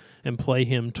Uros and play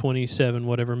him 27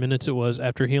 whatever minutes it was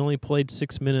after he only played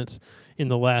 6 minutes in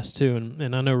the last two.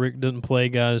 And I know Rick doesn't play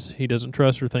guys he doesn't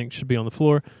trust or think should be on the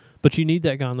floor, but you need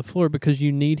that guy on the floor because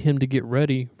you need him to get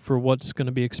ready for what's going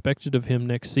to be expected of him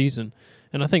next season.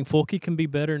 And I think Fulke can be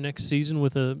better next season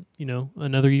with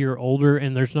another year older,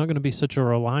 and there's not going to be such a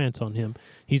reliance on him.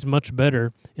 He's much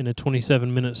better in a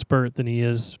 27-minute spurt than he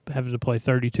is having to play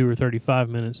 32 or 35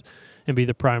 minutes and be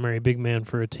the primary big man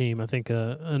for a team. I think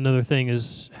another thing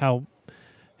is how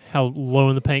low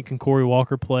in the paint can Corey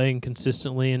Walker play and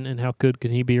consistently, and how good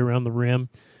can he be around the rim.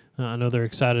 I know they're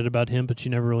excited about him, but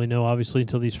you never really know, obviously,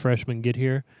 until these freshmen get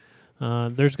here.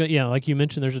 Like you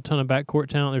mentioned, there's a ton of backcourt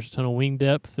talent. There's a ton of wing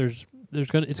depth. It's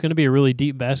going to be a really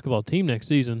deep basketball team next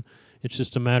season. It's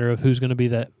just a matter of who's going to be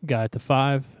that guy at the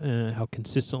 5, how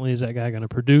consistently is that guy going to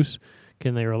produce.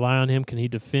 Can they rely on him? Can he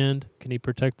defend? Can he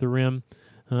protect the rim?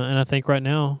 And I think right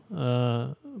now,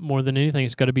 more than anything,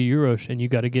 it's got to be Uros, and you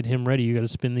got to get him ready. You got to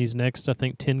spend these next,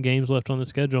 10 games left on the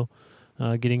schedule,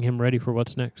 getting him ready for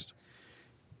what's next.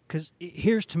 Because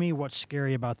here's to me what's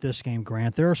scary about this game,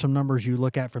 Grant. There are some numbers you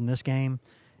look at from this game,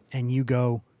 and you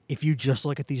go, if you just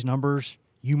look at these numbers,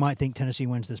 you might think Tennessee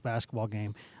wins this basketball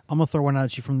game. I'm going to throw one out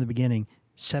at you from the beginning.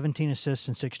 17 assists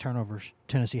and 6 turnovers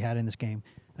Tennessee had in this game.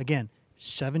 Again,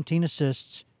 17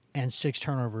 assists and 6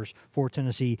 turnovers for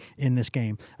Tennessee in this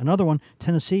game. Another one,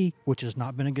 Tennessee, which has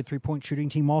not been a good three-point shooting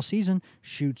team all season,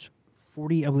 shoots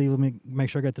 40, I believe, let me make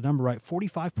sure I got the number right,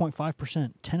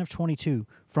 45.5%, 10 of 22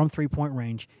 from three-point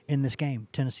range in this game.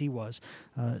 Tennessee was.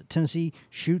 Tennessee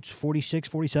shoots 46,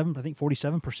 47, I think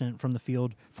 47% from the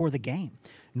field for the game.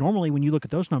 Normally, when you look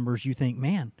at those numbers, you think,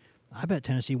 man, I bet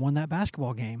Tennessee won that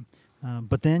basketball game.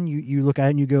 But then you look at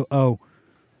it and you go,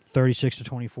 36 to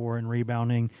 24 in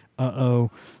rebounding.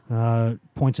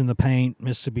 Points in the paint.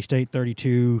 Mississippi State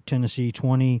 32, Tennessee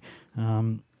 20.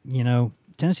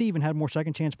 Tennessee even had more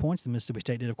second chance points than Mississippi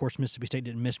State did. Of course, Mississippi State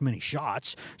didn't miss many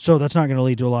shots, so that's not going to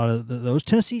lead to a lot of those.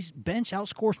 Tennessee's bench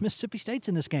outscores Mississippi State's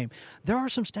in this game. There are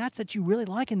some stats that you really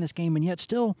like in this game, and yet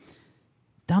still,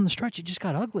 down the stretch, it just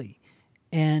got ugly.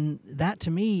 And that, to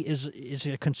me, is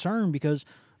a concern, because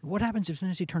what happens if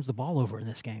Tennessee turns the ball over in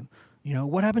this game?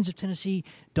 What happens if Tennessee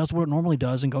does what it normally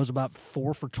does and goes about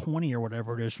 4 for 20 or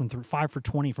whatever it is, 5 for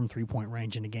 20 from three-point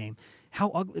range in a game? How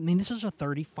ugly? I mean, this is a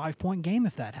 35-point game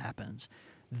if that happens.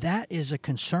 That is a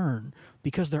concern,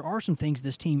 because there are some things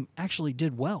this team actually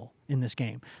did well in this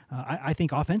game. I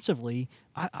think offensively,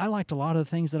 I liked a lot of the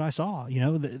things that I saw.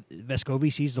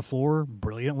 Vescovi sees the floor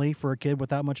brilliantly for a kid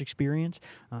without much experience.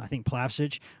 I think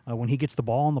Plavsic, when he gets the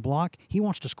ball on the block, he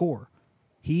wants to score.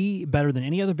 He, better than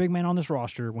any other big man on this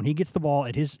roster, when he gets the ball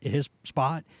at his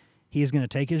spot, he is going to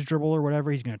take his dribble or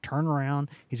whatever, he's going to turn around,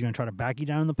 he's going to try to back you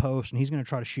down in the post, and he's going to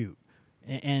try to shoot.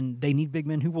 And they need big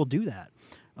men who will do that.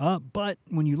 But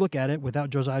when you look at it, without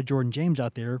Josiah Jordan-James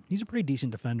out there, he's a pretty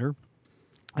decent defender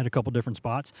at a couple different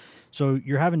spots. So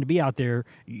you're having to be out there.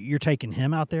 You're taking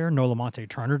him out there, no Lamonte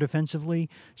Turner defensively.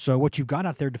 So what you've got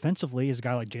out there defensively is a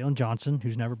guy like Jalen Johnson,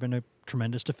 who's never been a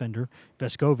tremendous defender,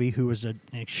 Vescovi, who is an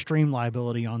extreme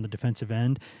liability on the defensive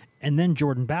end, and then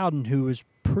Jordan Bowden, who is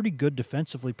pretty good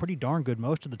defensively, pretty darn good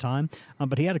most of the time.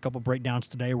 But he had a couple breakdowns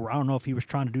today where I don't know if he was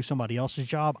trying to do somebody else's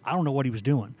job. I don't know what he was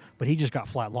doing, but he just got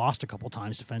flat lost a couple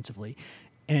times defensively.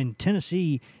 And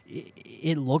Tennessee,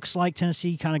 it looks like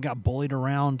Tennessee kind of got bullied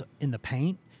around in the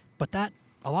paint, but that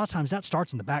a lot of times that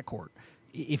starts in the backcourt.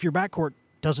 If your backcourt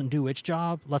doesn't do its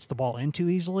job, lets the ball in too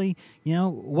easily,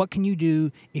 what can you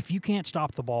do if you can't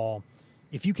stop the ball?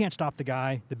 If you can't stop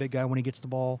the big guy when he gets the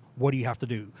ball, what do you have to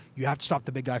do? You have to stop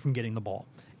the big guy from getting the ball.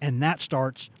 And that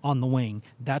starts on the wing.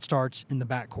 That starts in the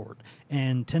backcourt.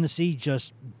 And Tennessee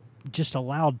just just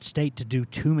allowed State to do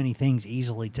too many things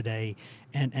easily today.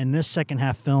 And this second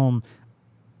half film,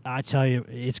 I tell you,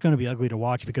 it's going to be ugly to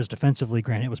watch because defensively,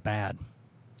 Grant, it was bad.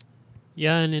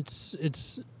 Yeah, and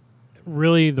it's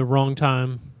really the wrong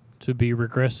time to be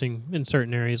regressing in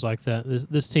certain areas like that.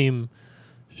 This team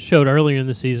showed earlier in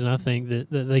the season, I think, that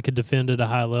they could defend at a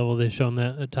high level. They've shown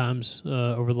that at times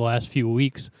over the last few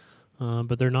weeks,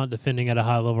 but they're not defending at a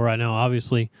high level right now,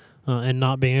 obviously, and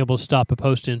not being able to stop a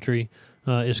post entry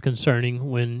is concerning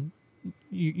when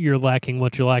you're lacking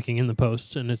what you're lacking in the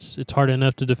post, and it's hard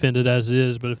enough to defend it as it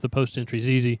is, but if the post entry is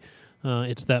easy,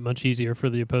 it's that much easier for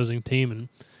the opposing team,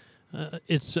 and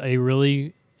it's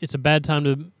a bad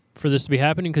time for this to be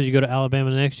happening because you go to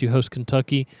Alabama next, you host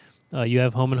Kentucky, you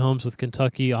have home and homes with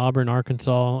Kentucky, Auburn,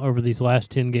 Arkansas over these last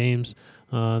 10 games.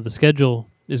 The schedule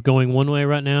is going one way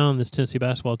right now, and this Tennessee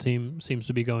basketball team seems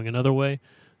to be going another way,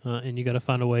 and you got to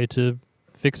find a way to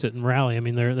fix it and rally. I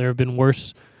mean, there have been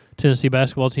worse Tennessee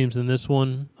basketball teams than this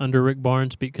one under Rick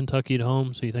Barnes, beat Kentucky at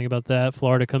home, so you think about that.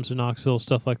 Florida comes to Knoxville,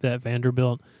 stuff like that,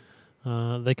 Vanderbilt.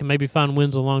 They can maybe find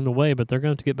wins along the way, but they're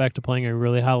going to get back to playing a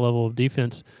really high level of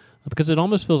defense because it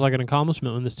almost feels like an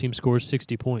accomplishment when this team scores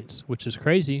 60 points, which is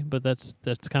crazy, but that's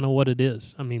kind of what it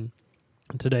is. I mean,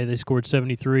 today they scored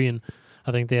 73, and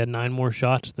I think they had 9 more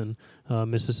shots than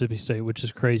Mississippi State, which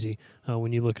is crazy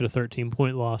when you look at a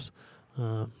 13-point loss.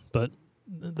 But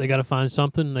they got to find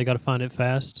something. They got to find it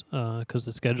fast because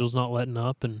the schedule's not letting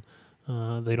up, and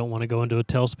they don't want to go into a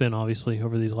tailspin, obviously,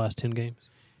 over these last 10 games.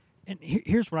 And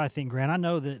here's what I think, Grant. I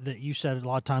know that you said a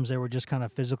lot of times they were just kind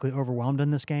of physically overwhelmed in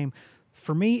this game.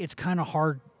 For me, it's kind of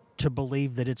hard to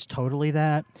believe that it's totally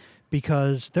that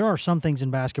because there are some things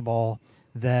in basketball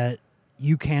that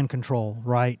you can control,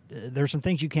 right? There's some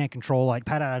things you can't control, like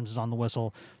Pat Adams is on the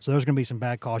whistle, so there's going to be some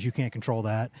bad calls. You can't control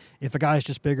that. If a guy's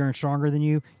just bigger and stronger than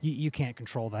you, you can't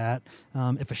control that.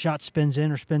 If a shot spins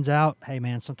in or spins out, hey,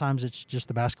 man, sometimes it's just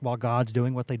the basketball gods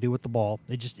doing what they do with the ball.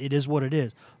 It is what it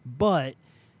is. But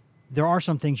there are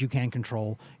some things you can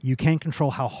control. You can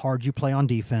control how hard you play on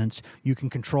defense. You can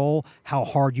control how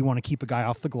hard you want to keep a guy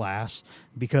off the glass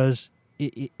because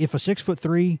if a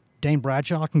 6'3" Dane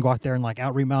Bradshaw can go out there and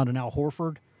out-rebound an Al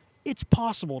Horford, it's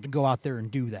possible to go out there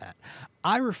and do that.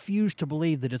 I refuse to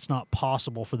believe that it's not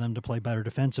possible for them to play better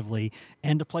defensively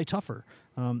and to play tougher.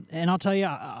 And I'll tell you,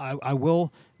 I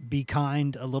will be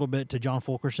kind a little bit to John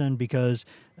Fulkerson because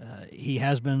he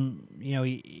has been,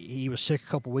 he was sick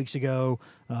a couple weeks ago.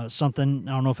 Something,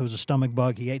 I don't know if it was a stomach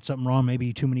bug. He ate something wrong,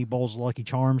 maybe too many bowls of Lucky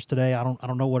Charms today. I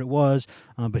don't know what it was,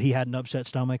 but he had an upset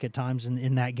stomach at times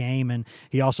in that game, and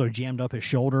he also jammed up his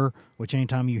shoulder, which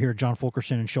anytime you hear John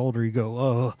Fulkerson and shoulder, you go,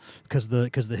 oh, because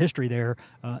the history there.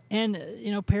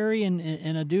 Perry and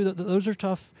Adu, those are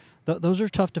tough. Those are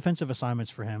tough defensive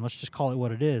assignments for him. Let's just call it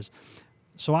what it is.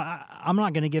 So I'm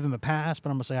not going to give him a pass,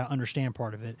 but I'm going to say I understand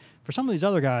part of it. For some of these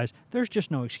other guys, there's just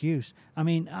no excuse. I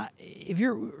mean, if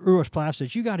you're Uros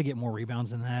Plavsic, you got to get more rebounds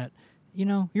than that.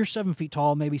 You're 7 feet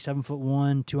tall, maybe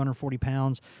 7'1", 240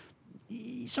 pounds.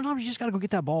 Sometimes you just got to go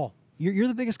get that ball. You're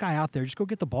the biggest guy out there. Just go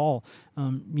get the ball.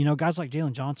 Guys like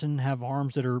Jalen Johnson have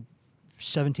arms that are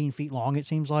 17 feet long, it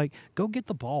seems like. Go get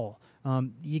the ball.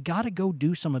 You got to go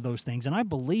do some of those things, and I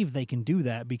believe they can do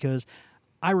that because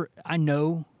I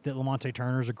know that Lamonte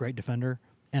Turner is a great defender,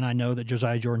 and I know that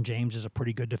Josiah Jordan-James is a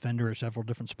pretty good defender at several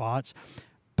different spots,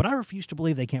 but I refuse to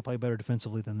believe they can't play better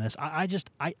defensively than this. I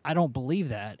don't believe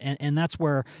that, and that's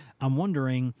where I'm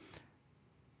wondering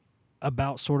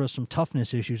about sort of some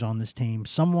toughness issues on this team.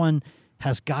 Someone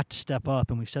has got to step up,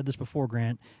 and we've said this before,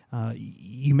 Grant.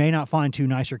 You may not find two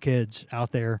nicer kids out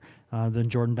there than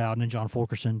Jordan Bowden and John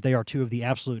Fulkerson. They are two of the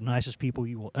absolute nicest people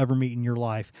you will ever meet in your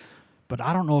life. But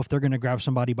I don't know if they're going to grab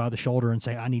somebody by the shoulder and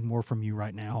say, I need more from you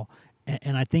right now.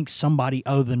 And I think somebody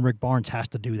other than Rick Barnes has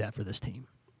to do that for this team.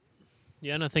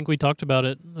 Yeah, and I think we talked about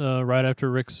it right after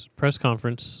Rick's press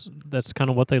conference. That's kind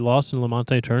of what they lost in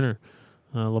Lamonte Turner.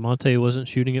 Lamonte wasn't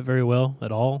shooting it very well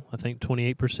at all. I think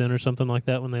 28% or something like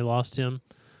that when they lost him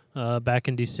back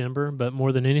in December. But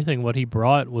more than anything, what he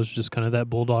brought was just kind of that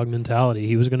bulldog mentality.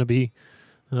 He was going to be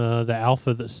the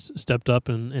alpha that stepped up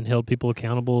and held people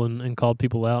accountable and called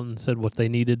people out and said what they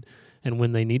needed and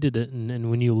when they needed it. And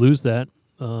when you lose that,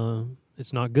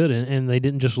 it's not good. And they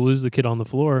didn't just lose the kid on the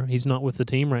floor. He's not with the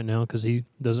team right now because he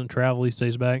doesn't travel. He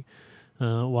stays back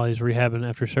while he's rehabbing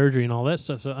after surgery and all that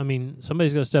stuff. So, I mean,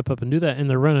 somebody's got to step up and do that, and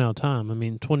they're running out of time. I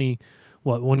mean,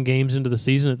 1 games into the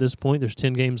season at this point. There's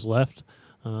 10 games left,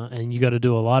 and you got to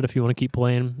do a lot if you want to keep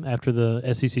playing after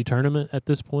the SEC tournament at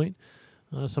this point.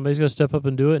 Somebody's got to step up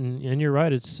and do it, and you're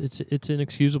right. It's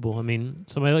inexcusable. I mean,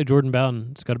 somebody like Jordan Bowden,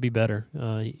 it's got to be better.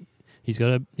 He's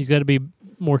got to be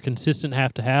more consistent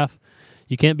half to half.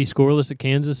 You can't be scoreless at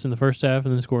Kansas in the first half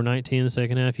and then score 19 in the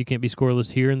second half. You can't be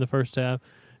scoreless here in the first half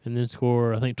and then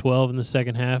score, I think, 12 in the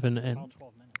second half. And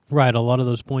right, a lot of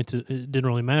those points, it didn't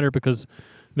really matter because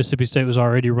Mississippi State was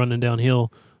already running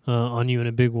downhill on you in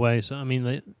a big way. So, I mean,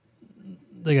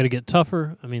 they got to get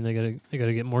tougher. I mean, they got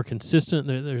to get more consistent.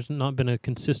 There's not been a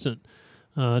consistent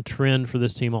trend for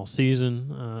this team all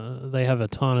season. They have a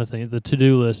ton of things. The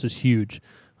to-do list is huge.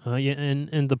 Yeah,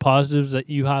 and the positives that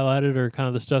you highlighted are kind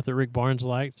of the stuff that Rick Barnes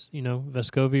liked. You know,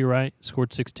 Vescovi, right,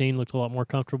 scored 16, looked a lot more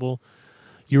comfortable.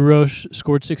 Urosh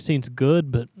scored 16's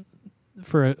good, but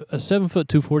for a 7',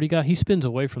 240 guy, he spins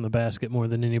away from the basket more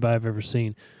than anybody I've ever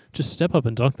seen. Just step up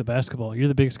and dunk the basketball. You're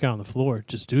the biggest guy on the floor.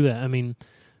 Just do that. I mean,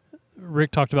 Rick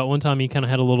talked about one time he kind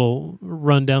of had a little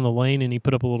run down the lane and he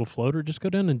put up a little floater. Just go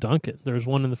down and dunk it. There was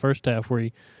one in the first half where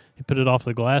he put it off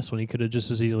the glass when he could have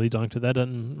just as easily dunked it. That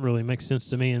doesn't really make sense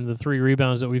to me. And the 3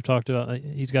 rebounds that we've talked about,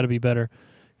 he's got to be better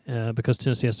because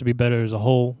Tennessee has to be better as a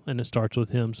whole, and it starts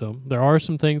with him. So there are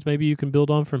some things maybe you can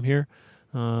build on from here,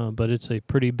 but it's a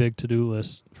pretty big to-do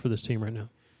list for this team right now.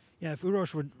 Yeah, if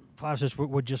Urosh would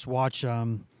just watch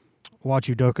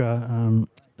Udoka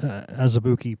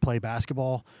Azubuike play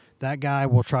basketball, that guy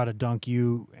will try to dunk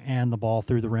you and the ball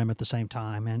through the rim at the same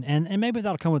time. And maybe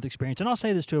that'll come with experience. And I'll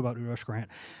say this, too, about Urosh Grant.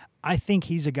 I think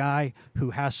he's a guy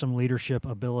who has some leadership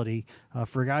ability.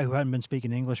 For a guy who hadn't been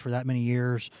speaking English for that many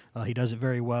years, he does it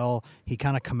very well. He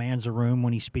kind of commands a room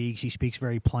when he speaks. He speaks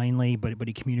very plainly, but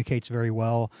he communicates very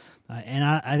well. And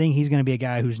I think he's going to be a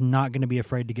guy who's not going to be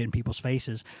afraid to get in people's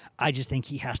faces. I just think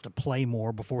he has to play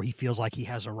more before he feels like he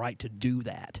has a right to do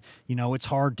that. You know, it's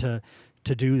hard to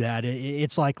do that.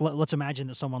 It's like, let's imagine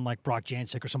that someone like Brock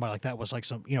Jancic or somebody like that was like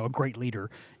a great leader.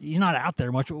 He's not out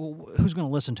there much. Who's going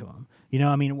to listen to him? You know,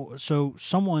 I mean, so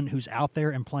someone who's out there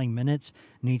and playing minutes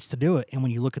needs to do it. And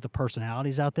when you look at the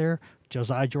personalities out there,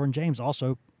 Josiah Jordan-James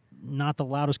also not the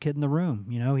loudest kid in the room.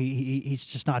 You know, he's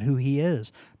just not who he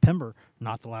is. Pember,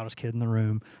 not the loudest kid in the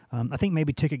room. I think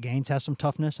maybe Ticket Gaines has some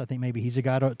toughness. I think maybe he's a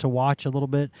guy to watch a little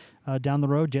bit down the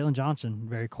road. Jalen Johnson,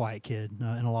 very quiet kid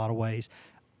in a lot of ways.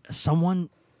 Someone,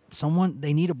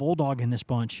 they need a bulldog in this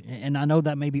bunch, and I know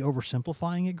that may be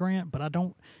oversimplifying it, Grant, but I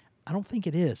don't think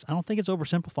it is. I don't think it's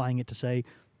oversimplifying it to say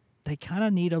they kind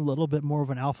of need a little bit more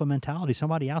of an alpha mentality.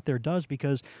 Somebody out there does,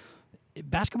 because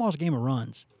basketball is a game of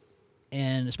runs,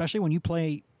 and especially when you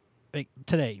play like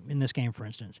today in this game, for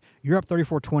instance, you're up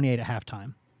 34-28 at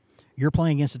halftime. You're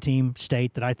playing against a team,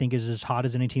 State, that I think is as hot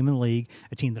as any team in the league,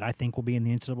 a team that I think will be in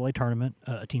the NCAA tournament,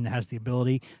 a team that has the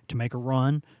ability to make a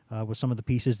run with some of the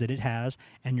pieces that it has,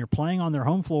 and you're playing on their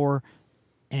home floor,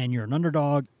 and you're an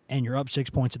underdog, and you're up 6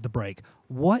 points at the break.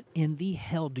 What in the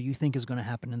hell do you think is going to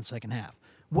happen in the second half?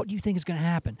 What do you think is going to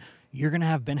happen? You're going to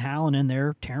have Ben Howland in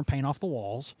there tearing paint off the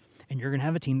walls, and you're going to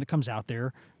have a team that comes out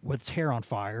there with its hair on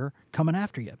fire coming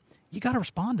after you. You got to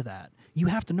respond to that. You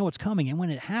have to know it's coming, and when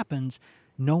it happens,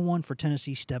 no one for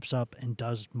Tennessee steps up and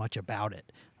does much about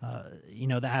it.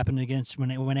 That happened against when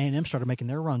A&M started making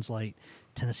their runs late.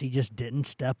 Tennessee just didn't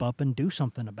step up and do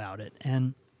something about it,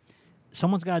 and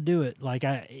someone's got to do it. Like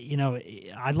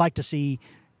I'd like to see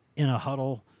in a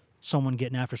huddle someone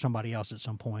getting after somebody else at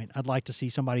some point. I'd like to see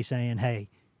somebody saying, "Hey,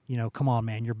 come on,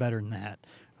 man, you're better than that."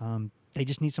 They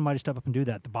just need somebody to step up and do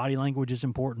that. The body language is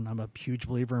important. I'm a huge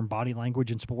believer in body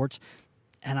language in sports,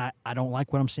 and I don't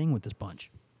like what I'm seeing with this bunch.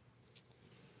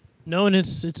 No, and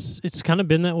it's kind of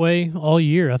been that way all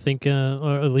year, I think,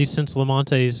 or at least since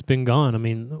Lamonte's been gone. I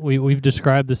mean, we've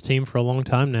described this team for a long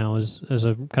time now as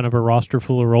a kind of a roster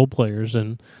full of role players,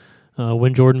 and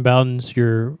when Jordan Bowden's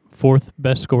your fourth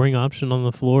best scoring option on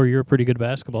the floor, you're a pretty good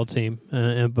basketball team.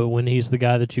 But when he's the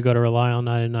guy that you got to rely on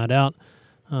night in, night out,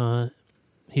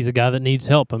 he's a guy that needs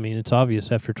help. I mean, it's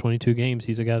obvious after 22 games,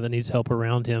 he's a guy that needs help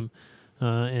around him.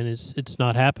 And it's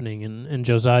not happening. And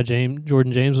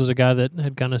Jordan James was a guy that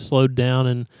had kind of slowed down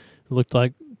and looked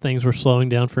like things were slowing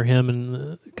down for him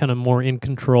and kind of more in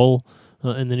control.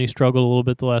 And then he struggled a little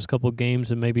bit the last couple of games,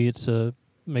 and maybe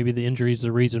maybe the injury is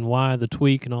the reason why, the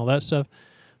tweak and all that stuff.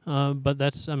 But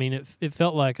it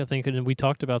felt like, I think, and we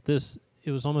talked about this, it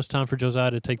was almost time for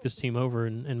Josiah to take this team over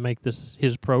and make this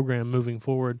his program moving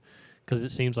forward, because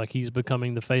it seems like he's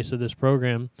becoming the face of this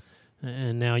program.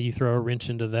 And now you throw a wrench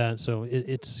into that. So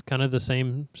it's kind of the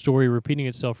same story repeating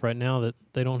itself right now, that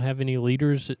they don't have any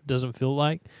leaders, it doesn't feel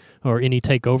like, or any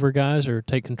take-over guys or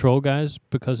take-control guys,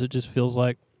 because it just feels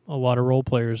like a lot of role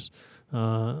players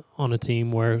on a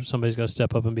team where somebody's got to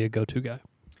step up and be a go-to guy.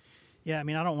 Yeah, I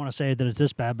mean, I don't want to say that it's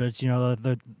this bad, but it's,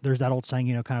 there's that old saying,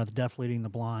 kind of the deaf leading the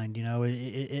blind,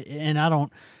 and I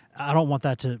don't want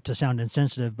that to sound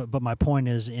insensitive, but my point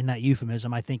is, in that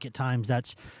euphemism, I think at times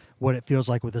that's what it feels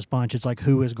like with this bunch. It's like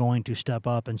who is going to step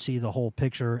up and see the whole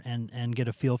picture and get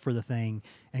a feel for the thing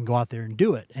and go out there and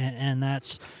do it. And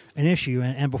that's an issue.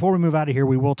 And before we move out of here,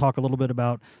 we will talk a little bit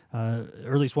about,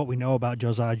 or at least what we know about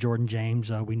Josiah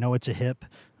Jordan-James. We know it's a hip.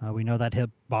 We know that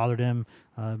hip bothered him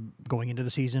going into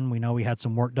the season. We know he had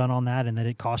some work done on that and that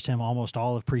it cost him almost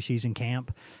all of preseason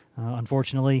camp.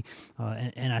 Unfortunately,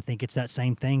 and I think it's that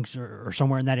same thing or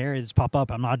somewhere in that area that's pop up.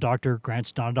 I'm not a doctor.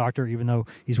 Grant's not a doctor, even though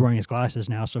he's wearing his glasses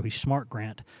now, so he's smart,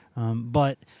 Grant.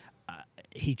 But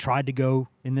he tried to go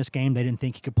in this game. They didn't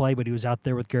think he could play, but he was out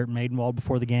there with Garrett Maidenwald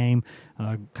before the game,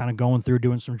 kind of going through,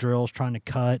 doing some drills, trying to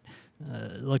cut.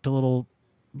 Looked a little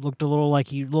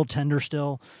like a little tender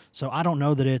still. So I don't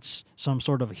know that it's some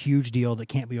sort of a huge deal that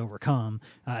can't be overcome.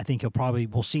 I think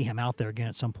we'll see him out there again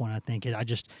at some point. I think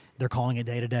they're calling it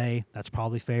day to day. That's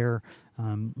probably fair.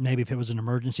 Maybe if it was an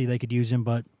emergency, they could use him.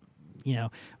 But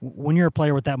when you're a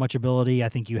player with that much ability, I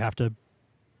think you have to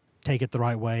take it the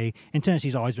right way. And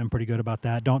Tennessee's always been pretty good about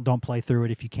that. Don't play through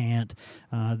it if you can't.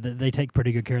 They take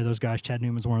pretty good care of those guys. Chad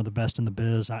Newman's one of the best in the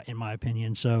biz, in my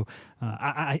opinion. So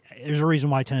there's a reason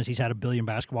why Tennessee's had 1 billion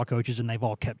basketball coaches, and they've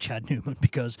all kept Chad Newman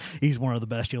because he's one of the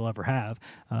best you'll ever have.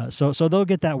 So they'll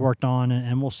get that worked on,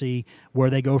 and we'll see where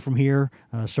they go from here.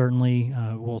 Certainly,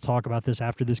 we'll talk about this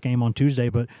after this game on Tuesday,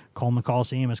 but Coleman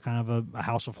Coliseum is kind of a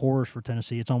house of horrors for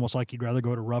Tennessee. It's almost like you'd rather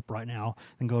go to Rupp right now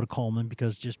than go to Coleman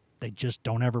because they just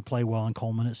don't ever play well in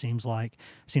Coleman, it seems like.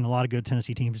 I've seen a lot of good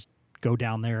Tennessee teams go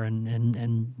down there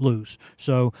and lose.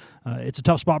 So it's a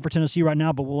tough spot for Tennessee right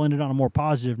now, but we'll end it on a more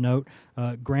positive note.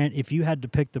 Grant, if you had to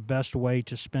pick the best way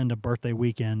to spend a birthday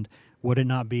weekend, would it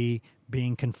not be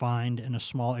being confined in a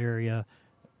small area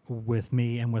with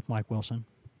me and with Mike Wilson?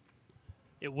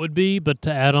 It would be, but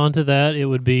to add on to that, it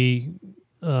would be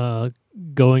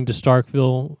going to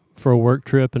Starkville for a work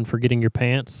trip and forgetting your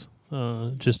pants.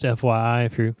 Just FYI,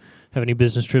 if you have any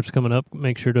business trips coming up,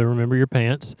 make sure to remember your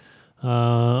pants.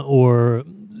 Or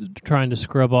trying to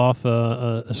scrub off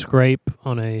a scrape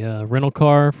on a rental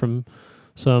car from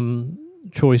some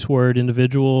choice word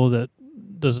individual that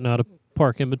doesn't know how to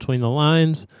park in between the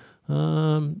lines.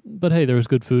 But hey, there was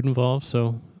good food involved,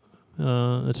 so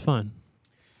it's fine.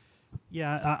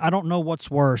 Yeah, I don't know what's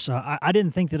worse. I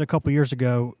didn't think that a couple years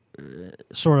ago,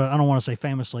 sort of, I don't want to say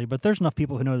famously, but there's enough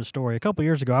people who know the story. A couple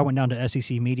years ago, I went down to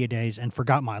SEC Media Days and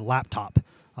forgot my laptop.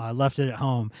 I left it at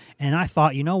home, and I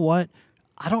thought, you know what?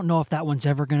 I don't know if that one's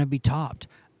ever going to be topped.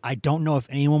 I don't know if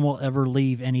anyone will ever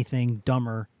leave anything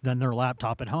dumber than their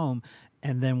laptop at home.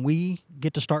 And then we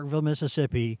get to Starkville,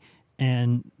 Mississippi,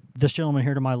 and this gentleman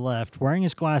here to my left, wearing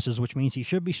his glasses, which means he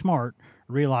should be smart,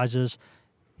 realizes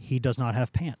he does not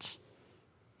have pants.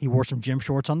 He wore some gym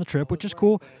shorts on the trip, which is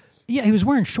cool. Yeah, he was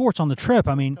wearing shorts on the trip.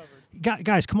 I mean,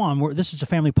 guys, come on. This is a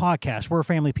family podcast. We're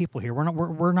family people here.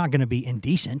 We're not going to be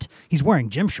indecent. He's wearing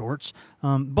gym shorts,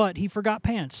 but he forgot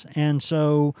pants, and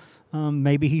so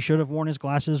maybe he should have worn his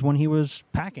glasses when he was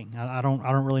packing. I don't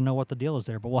really know what the deal is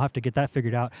there, but we'll have to get that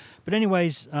figured out. But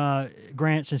anyways,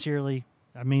 Grant, sincerely,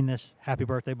 I mean this. Happy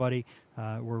birthday, buddy.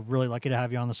 We're really lucky to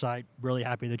have you on the site. Really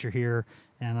happy that you're here,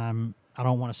 and I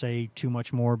don't want to say too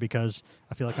much more because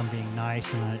I feel like I'm being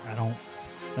nice, and I don't.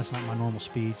 That's not my normal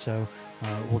speed, so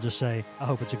we'll just say, I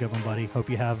hope it's a good one, buddy. Hope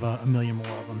you have 1 million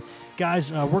more of them.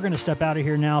 Guys, we're going to step out of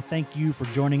here now. Thank you for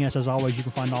joining us. As always, you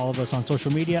can find all of us on social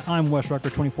media. I'm Wes Rucker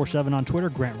 24/7 on Twitter.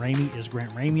 Grant Ramey is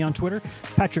Grant Ramey on Twitter.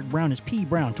 Patrick Brown is P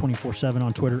Brown 24/7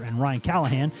 on Twitter. And Ryan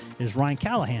Callahan is Ryan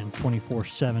Callahan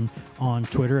 24/7 on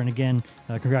Twitter. And again,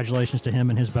 congratulations to him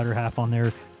and his better half on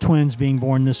their twins being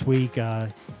born this week.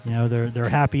 They're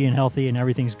happy and healthy and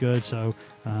everything's good. So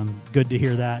good to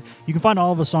hear that. You can find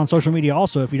all of us on social media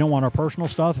also. If you don't want our personal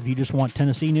stuff, if you just want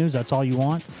Tennessee news, that's all you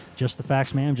want. Just the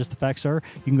facts, ma'am. Just the facts, sir.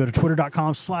 You can go to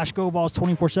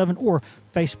twitter.com/GoVols247 or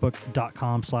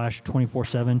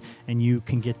facebook.com/247 and you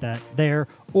can get that there.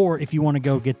 Or if you want to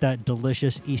go get that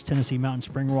delicious East Tennessee Mountain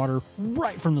Spring water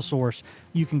right from the source,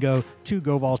 you can go to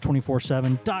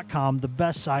GoVols247.com, the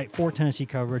best site for Tennessee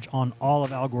coverage on all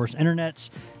of Al Gore's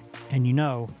internets. And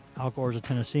Al Gore's a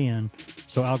Tennessean,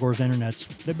 so Al Gore's internets,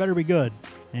 they better be good.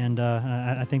 And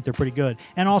I think they're pretty good.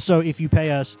 And also, if you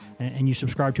pay us and you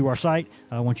subscribe to our site,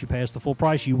 once you pay us the full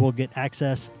price, you will get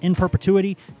access in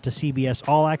perpetuity to CBS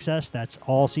All Access. That's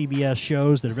all CBS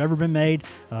shows that have ever been made,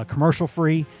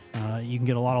 commercial-free. You can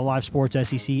get a lot of live sports,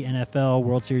 SEC, NFL,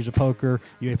 World Series of Poker,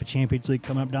 UEFA Champions League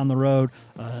coming up down the road,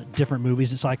 different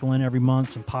movies that cycle in every month,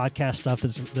 some podcast stuff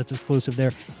that's exclusive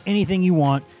there. Anything you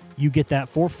want, you get that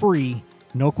for free.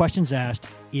 No questions asked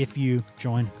if you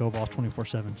join GoVols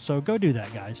 24/7. So go do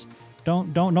that, guys.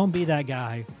 Don't be that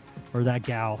guy or that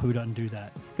gal who doesn't do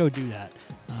that. Go do that.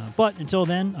 But until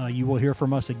then, you will hear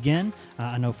from us again.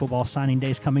 I know football signing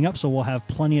day is coming up, so we'll have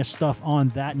plenty of stuff on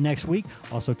that next week.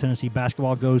 Also, Tennessee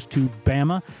basketball goes to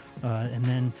Bama and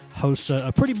then hosts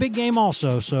a pretty big game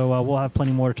also. So we'll have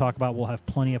plenty more to talk about. We'll have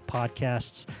plenty of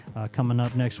podcasts coming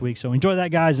up next week. So enjoy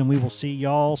that, guys, and we will see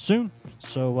y'all soon.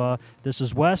 So this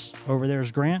is Wes. Over there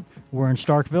is Grant. We're in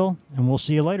Starkville, and we'll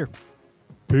see you later.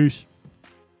 Peace.